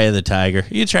probably Eye of the Tiger.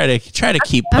 You try to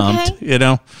keep pumped.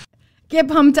 Okay. Get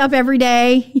pumped up every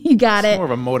day. You got it. More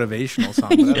of a motivational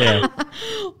song. Yeah.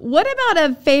 What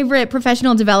about a favorite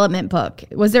professional development book?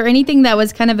 Was there anything that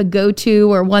was kind of a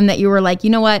go-to or one that you were like, you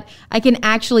know what, I can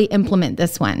actually implement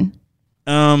this one?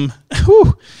 Out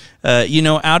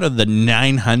of the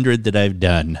 900 that I've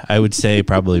done, I would say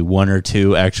probably one or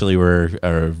two actually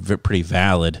are pretty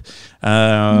valid.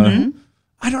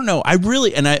 I don't know.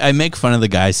 I make fun of the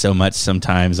guy so much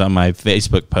sometimes on my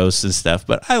Facebook posts and stuff,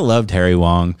 but I loved Harry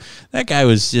Wong. That guy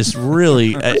was just really...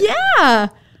 yeah.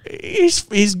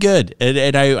 He's good.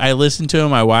 And I listened to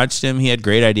him. I watched him. He had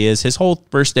great ideas. His whole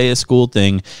first day of school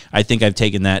thing, I think I've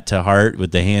taken that to heart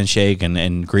with the handshake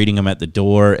and greeting him at the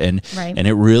door. And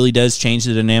it really does change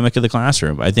the dynamic of the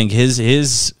classroom. I think his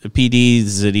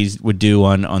PDs that he would do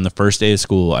on the first day of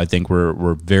school, I think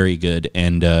were very good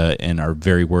and are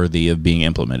very worthy of being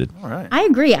implemented. All right. I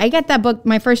agree. I got that book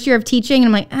my first year of teaching, and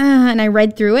I'm like, and I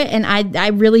read through it, and I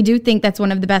really do think that's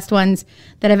one of the best ones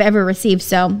that I've ever received.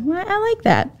 So I like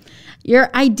that.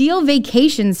 Your ideal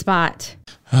vacation spot.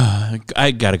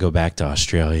 I got to go back to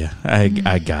Australia.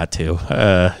 I got to.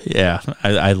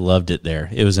 I loved it there.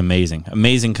 It was amazing.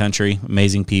 Amazing country,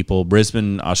 amazing people.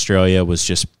 Brisbane, Australia was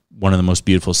just one of the most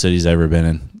beautiful cities I've ever been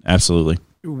in. Absolutely.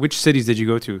 Which cities did you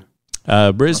go to?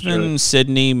 Brisbane, Australia.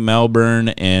 Sydney, Melbourne,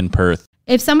 and Perth.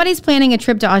 If somebody's planning a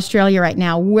trip to Australia right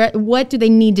now, what do they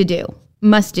need to do?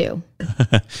 Must do.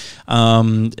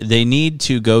 They need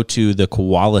to go to the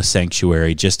koala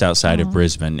sanctuary just outside of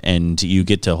Brisbane, and you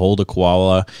get to hold a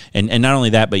koala, and not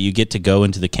only that, but you get to go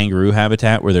into the kangaroo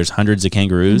habitat where there's hundreds of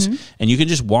kangaroos, and you can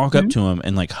just walk up to them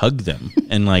and like hug them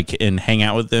and hang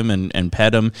out with them and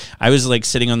pet them. I was like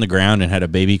sitting on the ground and had a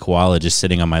baby koala just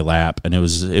sitting on my lap, and it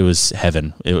was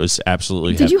heaven. It was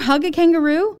absolutely heaven. Did you hug a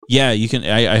kangaroo? Yeah, you can.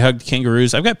 I hugged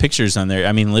kangaroos. I've got pictures on there.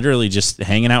 I mean, literally just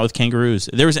hanging out with kangaroos.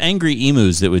 There was angry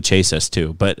emus that would chase us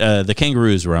too, but the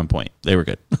kangaroos were on point. They were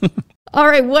good. All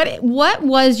right. What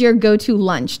was your go-to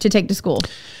lunch to take to school?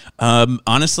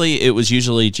 Honestly, it was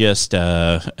usually just for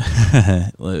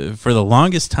the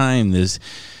longest time,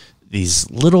 these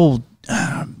little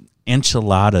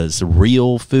enchiladas,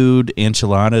 real food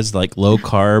enchiladas, like low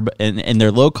carb, and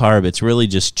they're low carb. It's really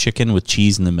just chicken with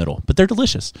cheese in the middle, but they're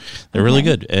delicious. They're really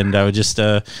good. And I would just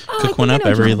cook one up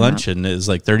every lunch, and it was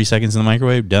like 30 seconds in the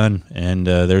microwave, done. And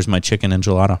there's my chicken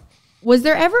enchilada. Was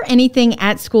there ever anything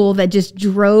at school that just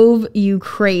drove you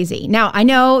crazy? Now, I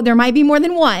know there might be more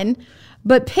than one,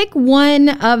 but pick one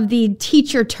of the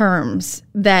teacher terms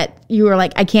that you were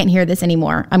like, I can't hear this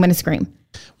anymore. I'm going to scream.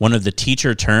 One of the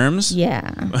teacher terms?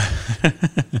 Yeah.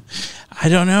 I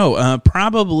don't know.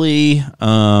 Probably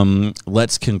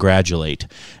let's congratulate.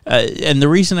 And the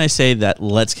reason I say that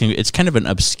it's kind of an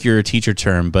obscure teacher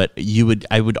term, but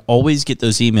I would always get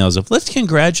those emails of let's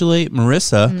congratulate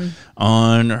Marissa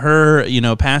on her,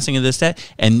 passing of this, that,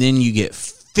 and then you get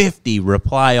 50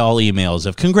 reply all emails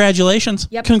of congratulations,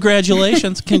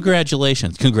 congratulations,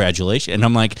 congratulations. And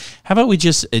I'm like, how about we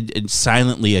just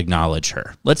silently acknowledge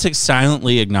her? Let's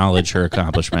silently acknowledge her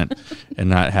accomplishment and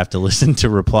not have to listen to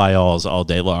reply alls all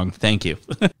day long. Thank you.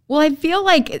 Well, I feel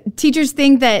like teachers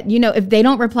think that, if they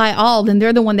don't reply all, then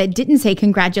they're the one that didn't say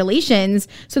congratulations.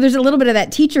 So there's a little bit of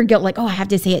that teacher guilt, like, oh, I have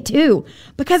to say it too,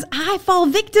 because I fall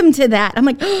victim to that. I'm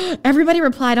like, oh, everybody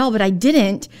replied all, but I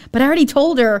didn't. But I already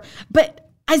told her, but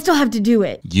I still have to do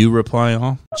it. You reply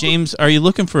all? James, are you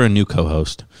looking for a new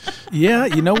co-host? Yeah,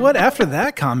 you know what? After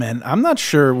that comment, I'm not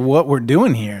sure what we're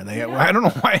doing here. I don't know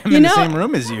why I'm in the same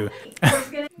room as you.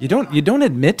 You don't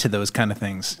admit to those kind of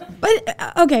things.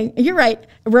 But okay, you're right.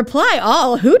 Reply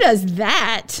all. Who does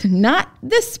that? Not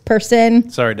this person.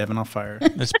 Sorry, Devin. I'll fire her.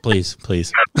 Yes,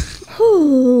 please.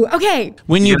 Ooh, okay.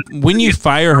 When you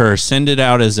fire her, send it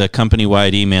out as a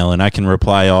company-wide email, and I can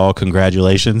reply all.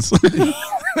 Congratulations.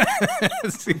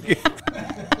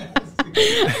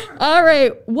 All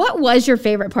right. What was your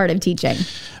favorite part of teaching?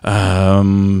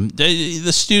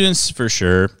 The students, for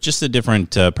sure. Just the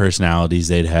different personalities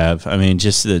they'd have. I mean,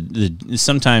 just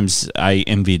sometimes I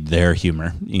envied their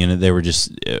humor. They were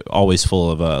just always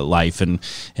full of life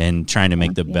and trying to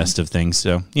make the best of things.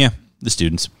 So yeah, the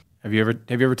students. Have you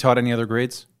ever taught any other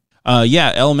grades?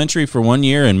 Yeah, elementary for 1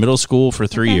 year and middle school for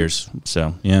 3 years.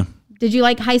 So yeah. Did you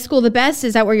like high school the best?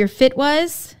 Is that where your fit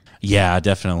was? Yeah,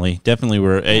 definitely.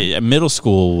 Middle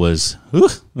school was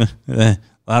a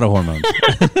lot of hormones.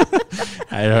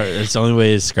 It's the only way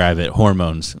to describe it.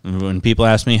 Hormones. When people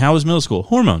ask me, how was middle school?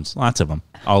 Hormones. Lots of them.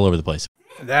 All over the place.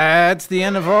 That's the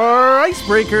end of our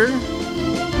icebreaker.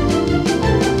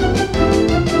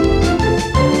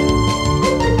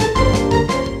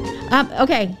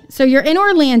 Okay, so you're in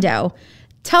Orlando.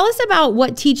 Tell us about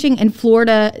what teaching in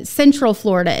Florida, Central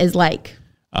Florida, is like.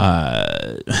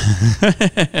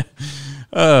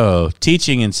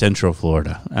 Teaching in Central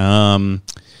Florida.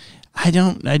 I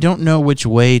don't know which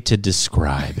way to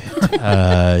describe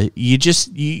it. You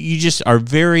just are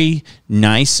very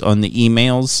nice on the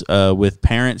emails with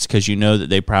parents because you know that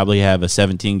they probably have a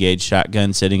 17 gauge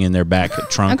shotgun sitting in their back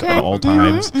trunk at all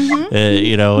times. And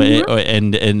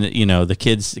the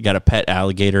kids got a pet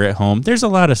alligator at home. There's a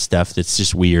lot of stuff that's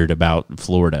just weird about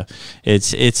Florida.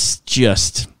 It's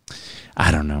just. I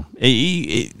don't know.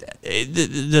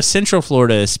 The Central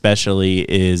Florida especially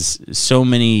is so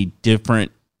many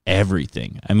different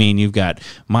everything. I mean, you've got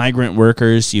migrant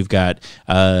workers, you've got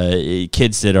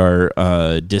kids that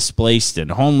are displaced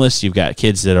and homeless, you've got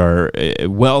kids that are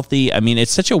wealthy. I mean,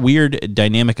 it's such a weird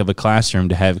dynamic of a classroom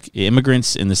to have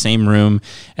immigrants in the same room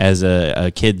as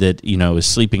a kid that, is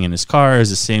sleeping in his car,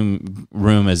 is the same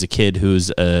room as a kid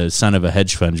who's a son of a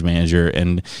hedge fund manager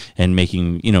and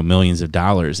making, millions of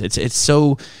dollars. It's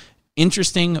so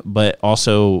interesting, but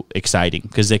also exciting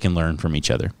because they can learn from each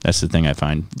other. That's the thing I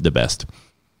find the best.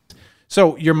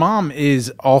 So your mom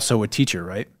is also a teacher,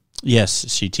 right?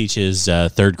 Yes, she teaches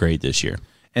third grade this year.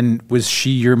 And was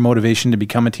she your motivation to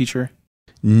become a teacher?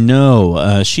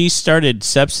 No, she started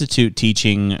substitute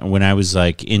teaching when I was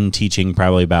in teaching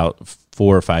probably about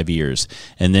 4 or 5 years.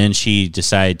 And then she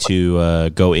decided to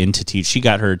go into teach. She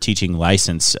got her teaching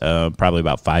license probably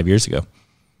about 5 years ago.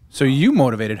 So you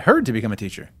motivated her to become a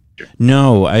teacher?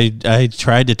 No, I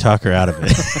tried to talk her out of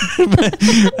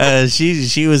it.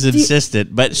 She was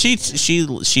insistent, but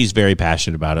she's very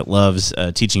passionate about it. Loves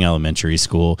teaching elementary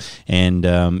school, and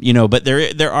but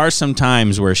there are some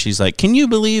times where she's like, "Can you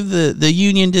believe the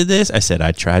union did this?" I said,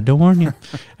 "I tried to warn you.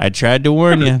 I tried to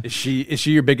warn you." Is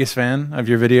she your biggest fan of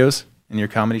your videos and your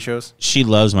comedy shows? She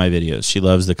loves my videos. She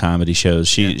loves the comedy shows.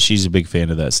 She's a big fan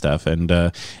of that stuff,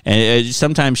 and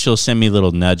sometimes she'll send me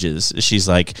little nudges. She's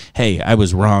like, "Hey, I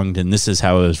was wronged, and this is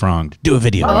how I was wronged. Do a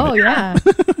video." Oh yeah.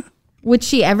 Would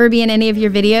she ever be in any of your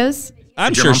videos?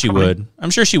 I'm sure she would. I'm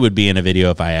sure she would be in a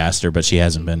video if I asked her, but she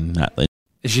hasn't been.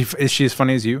 Is she as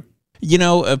funny as you?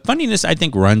 Funniness, I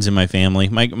think, runs in my family.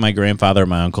 My grandfather and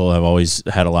my uncle have always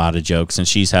had a lot of jokes, and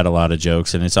she's had a lot of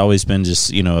jokes, and it's always been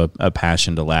just, a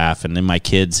passion to laugh. And then my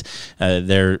kids,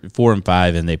 they're 4 and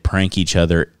 5, and they prank each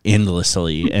other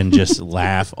endlessly and just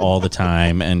laugh all the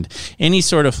time. And any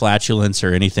sort of flatulence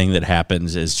or anything that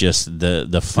happens is just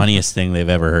the funniest thing they've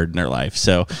ever heard in their life.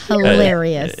 So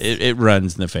hilarious. It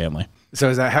runs in the family.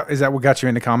 So is that what got you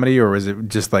into comedy, or is it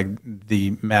just like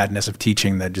the madness of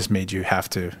teaching that just made you have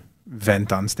to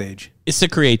vent on stage? It's the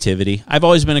creativity. I've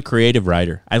always been a creative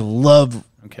writer. I love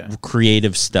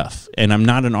creative stuff, and I'm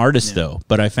not an artist though,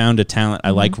 but I found a talent.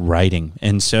 I like writing,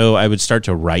 and so I would start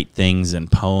to write things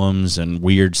and poems and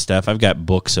weird stuff. I've got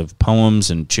books of poems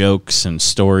and jokes and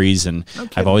stories, and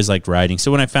I've always liked writing.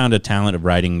 So when I found a talent of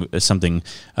writing something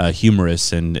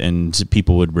humorous and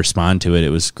people would respond to it, it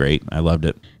was great. I loved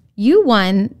it. You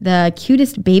won the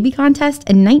cutest baby contest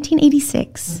in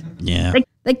 1986. Yeah.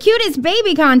 The cutest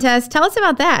baby contest. Tell us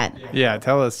about that. Yeah,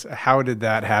 tell us, how did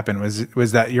that happen?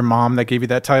 Was that your mom that gave you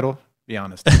that title? Be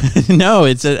honest. No,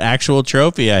 it's an actual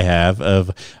trophy I have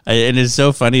and it's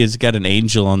so funny. It's got an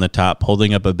angel on the top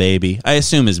holding up a baby. I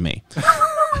assume is me.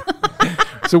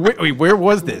 So wait, where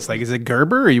was this? Like, is it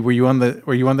Gerber? Or were you on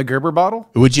the Gerber bottle?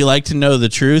 Would you like to know the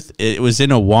truth? It was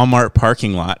in a Walmart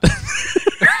parking lot.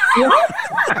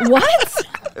 What?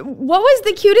 What was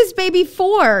the cutest baby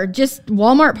for? Just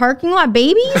Walmart parking lot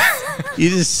babies? You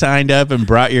just signed up and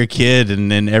brought your kid,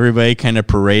 and then everybody kind of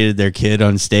paraded their kid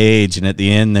on stage. And at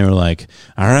the end, they were like,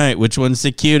 "All right, which one's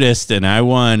the cutest?" And I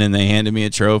won, and they handed me a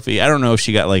trophy. I don't know if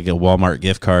she got like a Walmart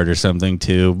gift card or something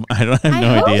too. I have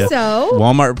no idea. So.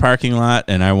 Walmart parking lot,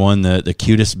 and I won the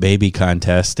cutest baby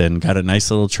contest and got a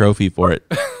nice little trophy for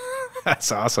it.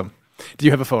 That's awesome. Do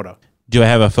you have a photo? Do I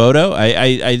have a photo?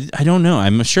 I don't know.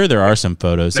 I'm sure there are some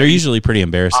photos. They're usually pretty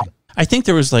embarrassing. I think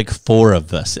there was like 4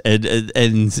 of us, and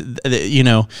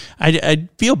I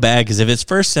feel bad because if it's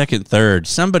first, second, third,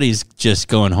 somebody's just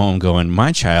going home going,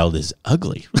 "My child is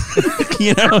ugly."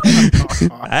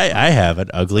 I have an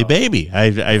ugly baby.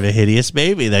 I have a hideous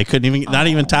baby that couldn't even not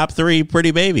even top 3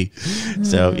 pretty baby.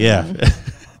 So yeah.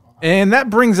 And that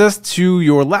brings us to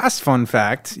your last fun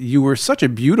fact. You were such a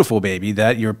beautiful baby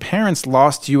that your parents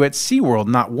lost you at SeaWorld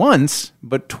not once,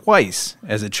 but twice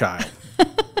as a child.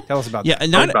 Tell us about that.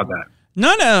 Tell us about that.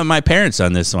 Not my parents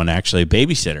on this one, actually.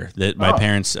 Babysitter. That my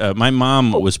parents. My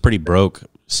mom was pretty broke,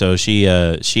 so she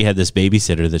had this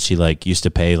babysitter that she used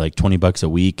to pay $20 a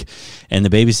week, and the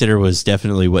babysitter was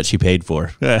definitely what she paid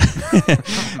for.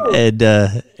 And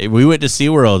we went to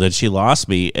SeaWorld, and she lost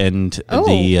me, and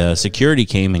the security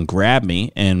came and grabbed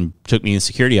me and took me in the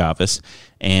security office,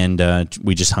 and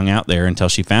we just hung out there until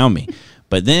she found me.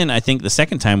 But then I think the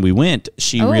second time we went,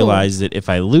 she realized that if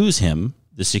I lose him,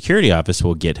 the security office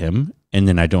will get him, and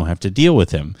then I don't have to deal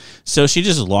with him. So she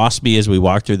just lost me as we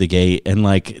walked through the gate. And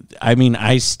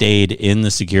I stayed in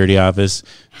the security office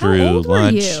through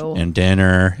lunch and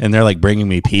dinner, and they're bringing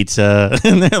me pizza.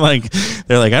 And they're like,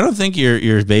 I don't think your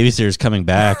babysitter's coming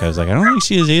back. I was like, I don't think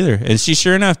she is either. And she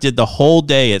sure enough did the whole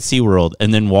day at SeaWorld,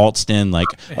 and then waltzed in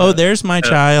there's my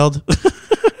child.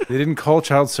 They didn't call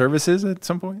child services at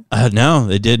some point? No,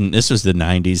 they didn't. This was the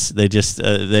 90s. They just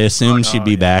they assumed she'd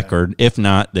be back, or if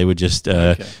not, they would just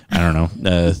I don't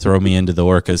know, throw me into the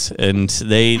orcas. And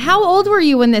they. How old were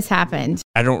you when this happened?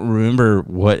 I don't remember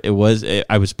what it was.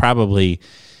 I was probably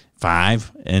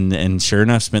 5, and sure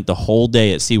enough, spent the whole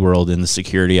day at SeaWorld in the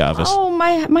security office. Oh,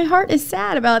 my heart is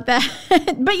sad about that.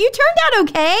 But you turned out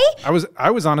okay. I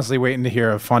was honestly waiting to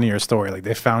hear a funnier story.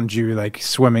 They found you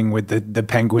swimming with the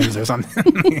penguins or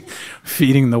something,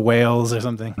 feeding the whales or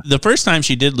something. The first time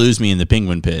she did lose me in the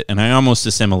penguin pit, and I almost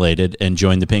assimilated and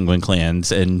joined the penguin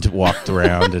clans and walked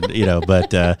around, and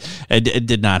but it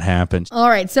did not happen. All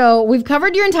right, so we've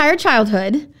covered your entire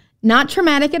childhood. Not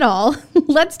traumatic at all.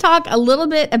 Let's talk a little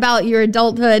bit about your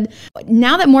adulthood.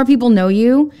 Now that more people know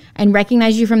you and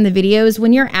recognize you from the videos,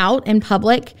 when you're out in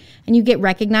public and you get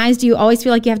recognized, do you always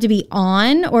feel like you have to be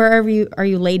on, or are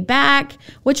you laid back?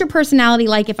 What's your personality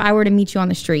like if I were to meet you on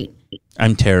the street?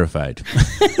 I'm terrified.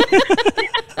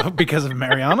 Because of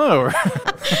Mariana, or?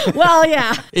 Well,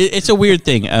 yeah. It's a weird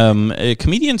thing.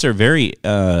 Comedians are very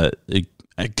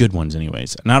good ones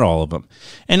anyways, not all of them,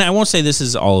 and I won't say this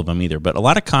is all of them either, but a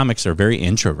lot of comics are very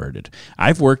introverted.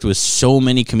 I've worked with so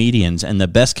many comedians, and the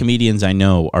best comedians I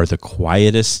know are the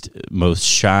quietest, most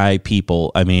shy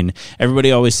people. I mean,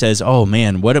 everybody always says, oh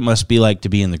man, what it must be like to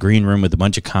be in the green room with a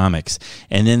bunch of comics,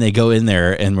 and then they go in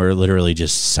there and we're literally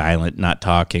just silent, not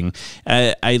talking.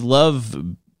 I love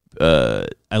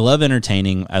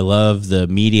entertaining. I love the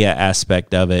media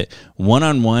aspect of it.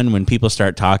 One-on-one, when people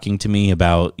start talking to me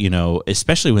about,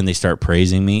 especially when they start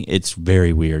praising me, it's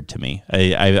very weird to me.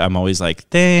 I'm always like,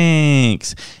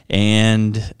 thanks,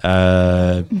 and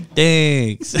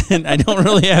thanks. And I don't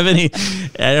really have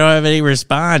any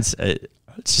response.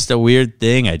 It's just a weird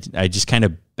thing. I just kind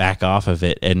of back off of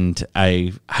it, and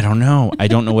I don't know. I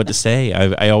don't know what to say.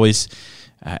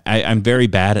 I'm very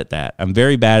bad at that. I'm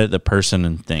very bad at the person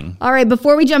and thing. All right,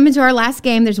 before we jump into our last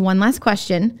game, there's one last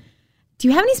question. Do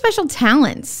you have any special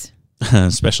talents?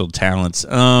 Special talents.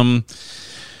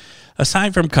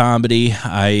 Aside from comedy,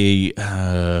 I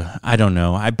don't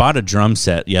know. I bought a drum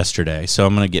set yesterday, so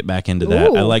I'm going to get back into that.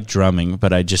 Ooh. I like drumming,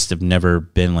 but I just have never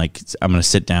been I'm going to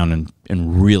sit down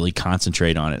and really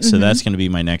concentrate on it. So that's going to be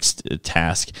my next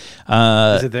task.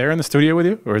 Is it there in the studio with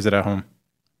you, or is it at home?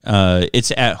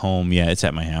 It's at home. Yeah, it's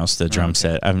at my house. The drum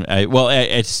set.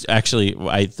 It's actually.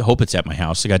 I hope it's at my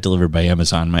house. It got delivered by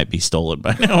Amazon. Might be stolen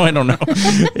by now. I don't know.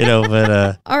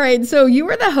 But all right. So you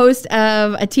were the host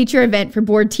of a teacher event for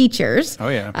Bored Teachers. Oh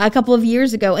yeah. A couple of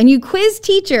years ago, and you quizzed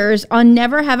teachers on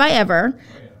Never Have I Ever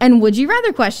and Would You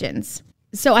Rather questions.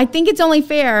 So I think it's only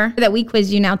fair that we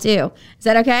quiz you now too. Is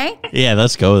that okay? Yeah,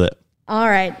 let's go with it. All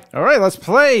right. All right. Let's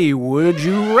play Would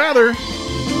You Rather.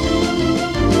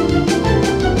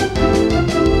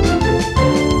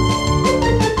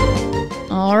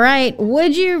 All right.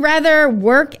 Would you rather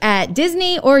work at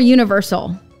Disney or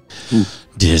Universal?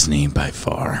 Disney by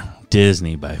far.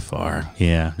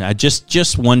 Yeah. I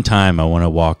just one time I want to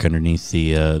walk underneath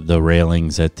the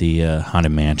railings at the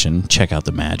Haunted Mansion. Check out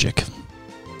the magic.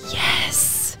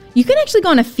 Yes. You can actually go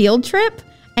on a field trip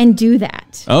and do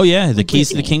that. Oh yeah, the Keys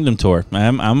to the Kingdom tour.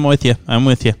 I'm with you.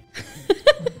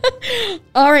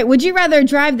 All right. Would you rather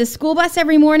drive the school bus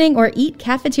every morning or eat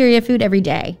cafeteria food every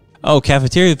day? Oh,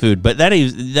 cafeteria food, but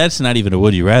that's not even a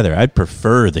would you rather. I'd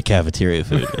prefer the cafeteria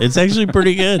food. It's actually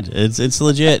pretty good. It's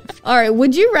legit. All right.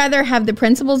 Would you rather have the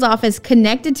principal's office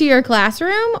connected to your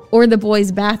classroom or the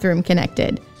boys' bathroom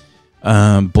connected?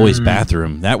 Boys'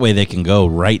 bathroom. That way they can go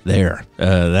right there.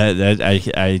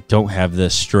 I don't have the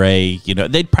stray.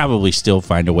 They'd probably still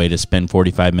find a way to spend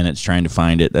 45 minutes trying to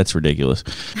find it. That's ridiculous.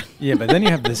 Yeah, but then you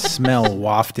have the smell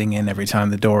wafting in every time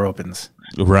the door opens.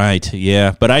 Right,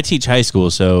 yeah. But I teach high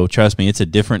school, so trust me, it's a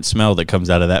different smell that comes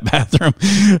out of that bathroom.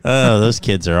 Oh, those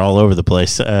kids are all over the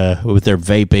place with their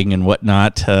vaping and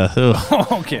whatnot.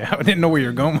 Okay, I didn't know where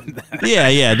you're going with that.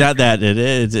 Yeah, not that.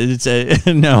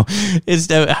 No, it's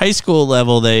the high school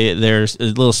level. There's a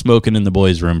little smoking in the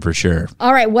boys' room for sure.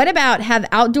 All right, what about have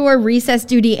outdoor recess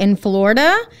duty in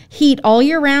Florida, heat all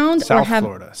year round? South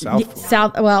Florida.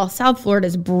 Florida. South Florida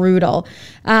is brutal.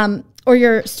 Or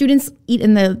your students eat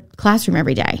in the classroom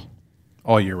every day?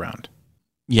 All year round.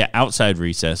 Yeah, outside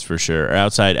recess for sure.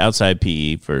 Outside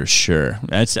PE for sure.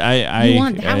 That's You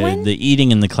want that one? The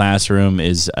eating in the classroom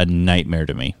is a nightmare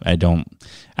to me.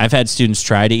 I've had students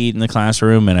try to eat in the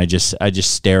classroom, and I just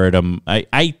stare at them.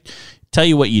 I tell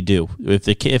you what you do.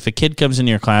 If a kid comes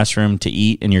into your classroom to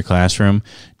eat in your classroom,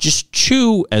 just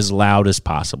chew as loud as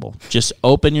possible. Just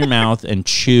open your mouth and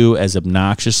chew as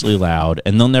obnoxiously loud,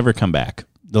 and they'll never come back.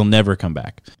 They'll never come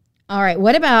back. All right.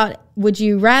 What about, would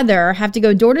you rather have to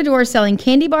go door to door selling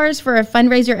candy bars for a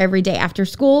fundraiser every day after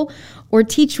school, or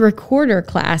teach recorder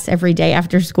class every day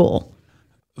after school?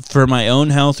 For my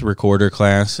own health, recorder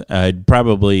class,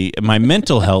 my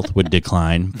mental health would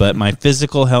decline, but my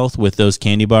physical health with those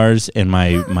candy bars and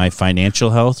my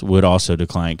financial health would also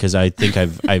decline, because I think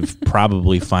I've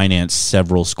probably financed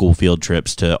several school field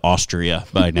trips to Austria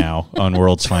by now on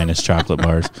World's Finest chocolate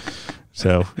bars.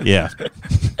 So, yeah.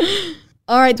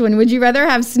 All right, Twin, would you rather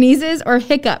have sneezes or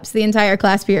hiccups the entire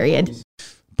class period?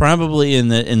 Probably in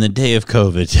the day of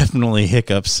COVID, definitely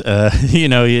hiccups.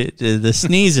 The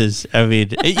sneezes. I mean,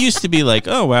 it used to be like,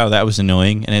 oh, wow, that was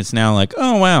annoying. And it's now like,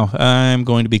 oh, wow, I'm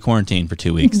going to be quarantined for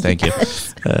 2 weeks. Thank you.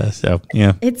 So,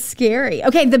 yeah. It's scary.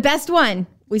 Okay, the best one.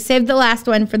 We saved the last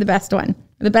one for the best one.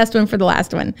 The best one for the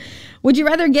last one. Would you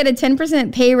rather get a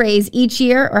 10% pay raise each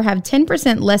year or have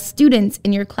 10% less students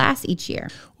in your class each year?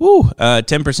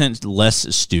 10%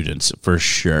 less students for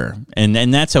sure.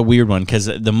 And that's a weird one, because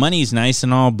the money's nice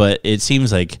and all, but it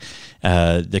seems like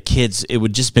the kids, it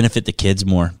would just benefit the kids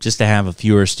more just to have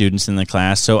fewer students in the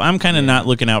class. So I'm kind of not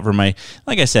looking out for like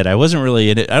I said, I wasn't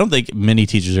really in it. I don't think many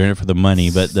teachers are in it for the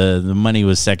money, but the money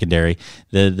was secondary.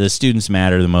 The students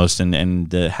matter the most,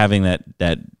 and having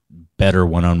that better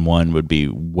one-on-one would be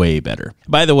way better.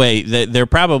 By the way, they're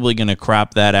probably going to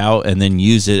crop that out and then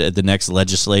use it at the next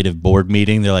legislative board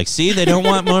meeting. They're like, see, they don't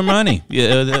want more money.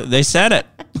 They said it.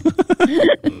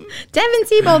 Devin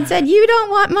Siebold said, you don't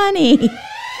want money.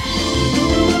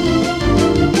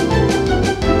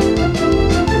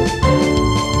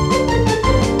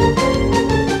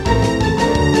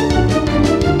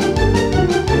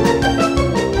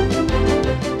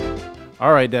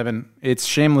 All right, Devin, it's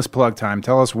shameless plug time.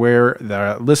 Tell us where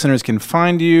the listeners can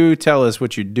find you. Tell us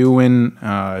what you're doing.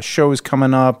 Shows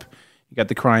coming up. You got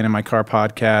the Crying in My Car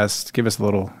podcast. Give us a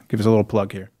little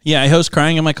plug here. Yeah, I host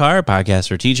Crying in My Car podcast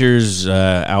for teachers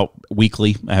out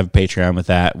weekly. I have a Patreon with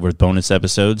that with bonus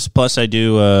episodes. Plus, I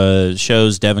do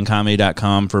shows,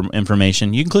 devincomedy.com for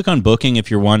information. You can click on booking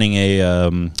if you're wanting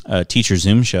a teacher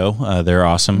Zoom show. They're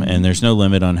awesome, and there's no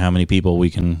limit on how many people we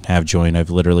can have join.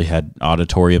 I've literally had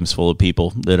auditoriums full of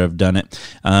people that have done it.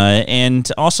 And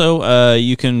also,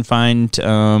 you can find,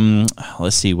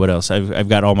 let's see, what else? I've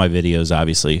got all my videos,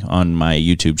 obviously, on my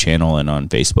YouTube channel and on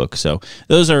Facebook. So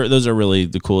those are really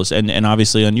the coolest. And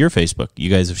obviously on your Facebook, you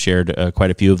guys have shared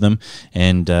quite a few of them.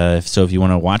 And so if you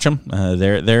want to watch them,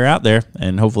 they're out there,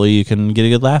 and hopefully you can get a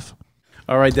good laugh.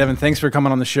 All right, Devin, thanks for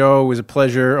coming on the show. It was a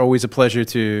pleasure, always a pleasure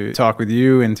to talk with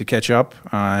you and to catch up.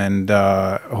 And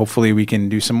hopefully we can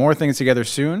do some more things together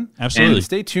soon. Absolutely. And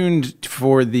stay tuned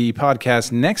for the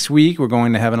podcast next week. We're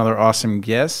going to have another awesome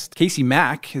guest. Casey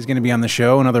Mack is going to be on the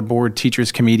show, another board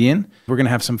teachers comedian. We're going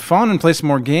to have some fun and play some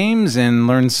more games and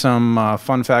learn some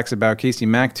fun facts about Casey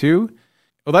Mack too.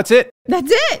 Well, that's it.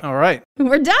 That's it. All right.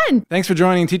 We're done. Thanks for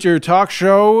joining Teacher Talk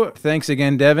Show. Thanks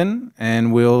again, Devin,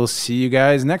 and we'll see you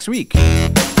guys next week.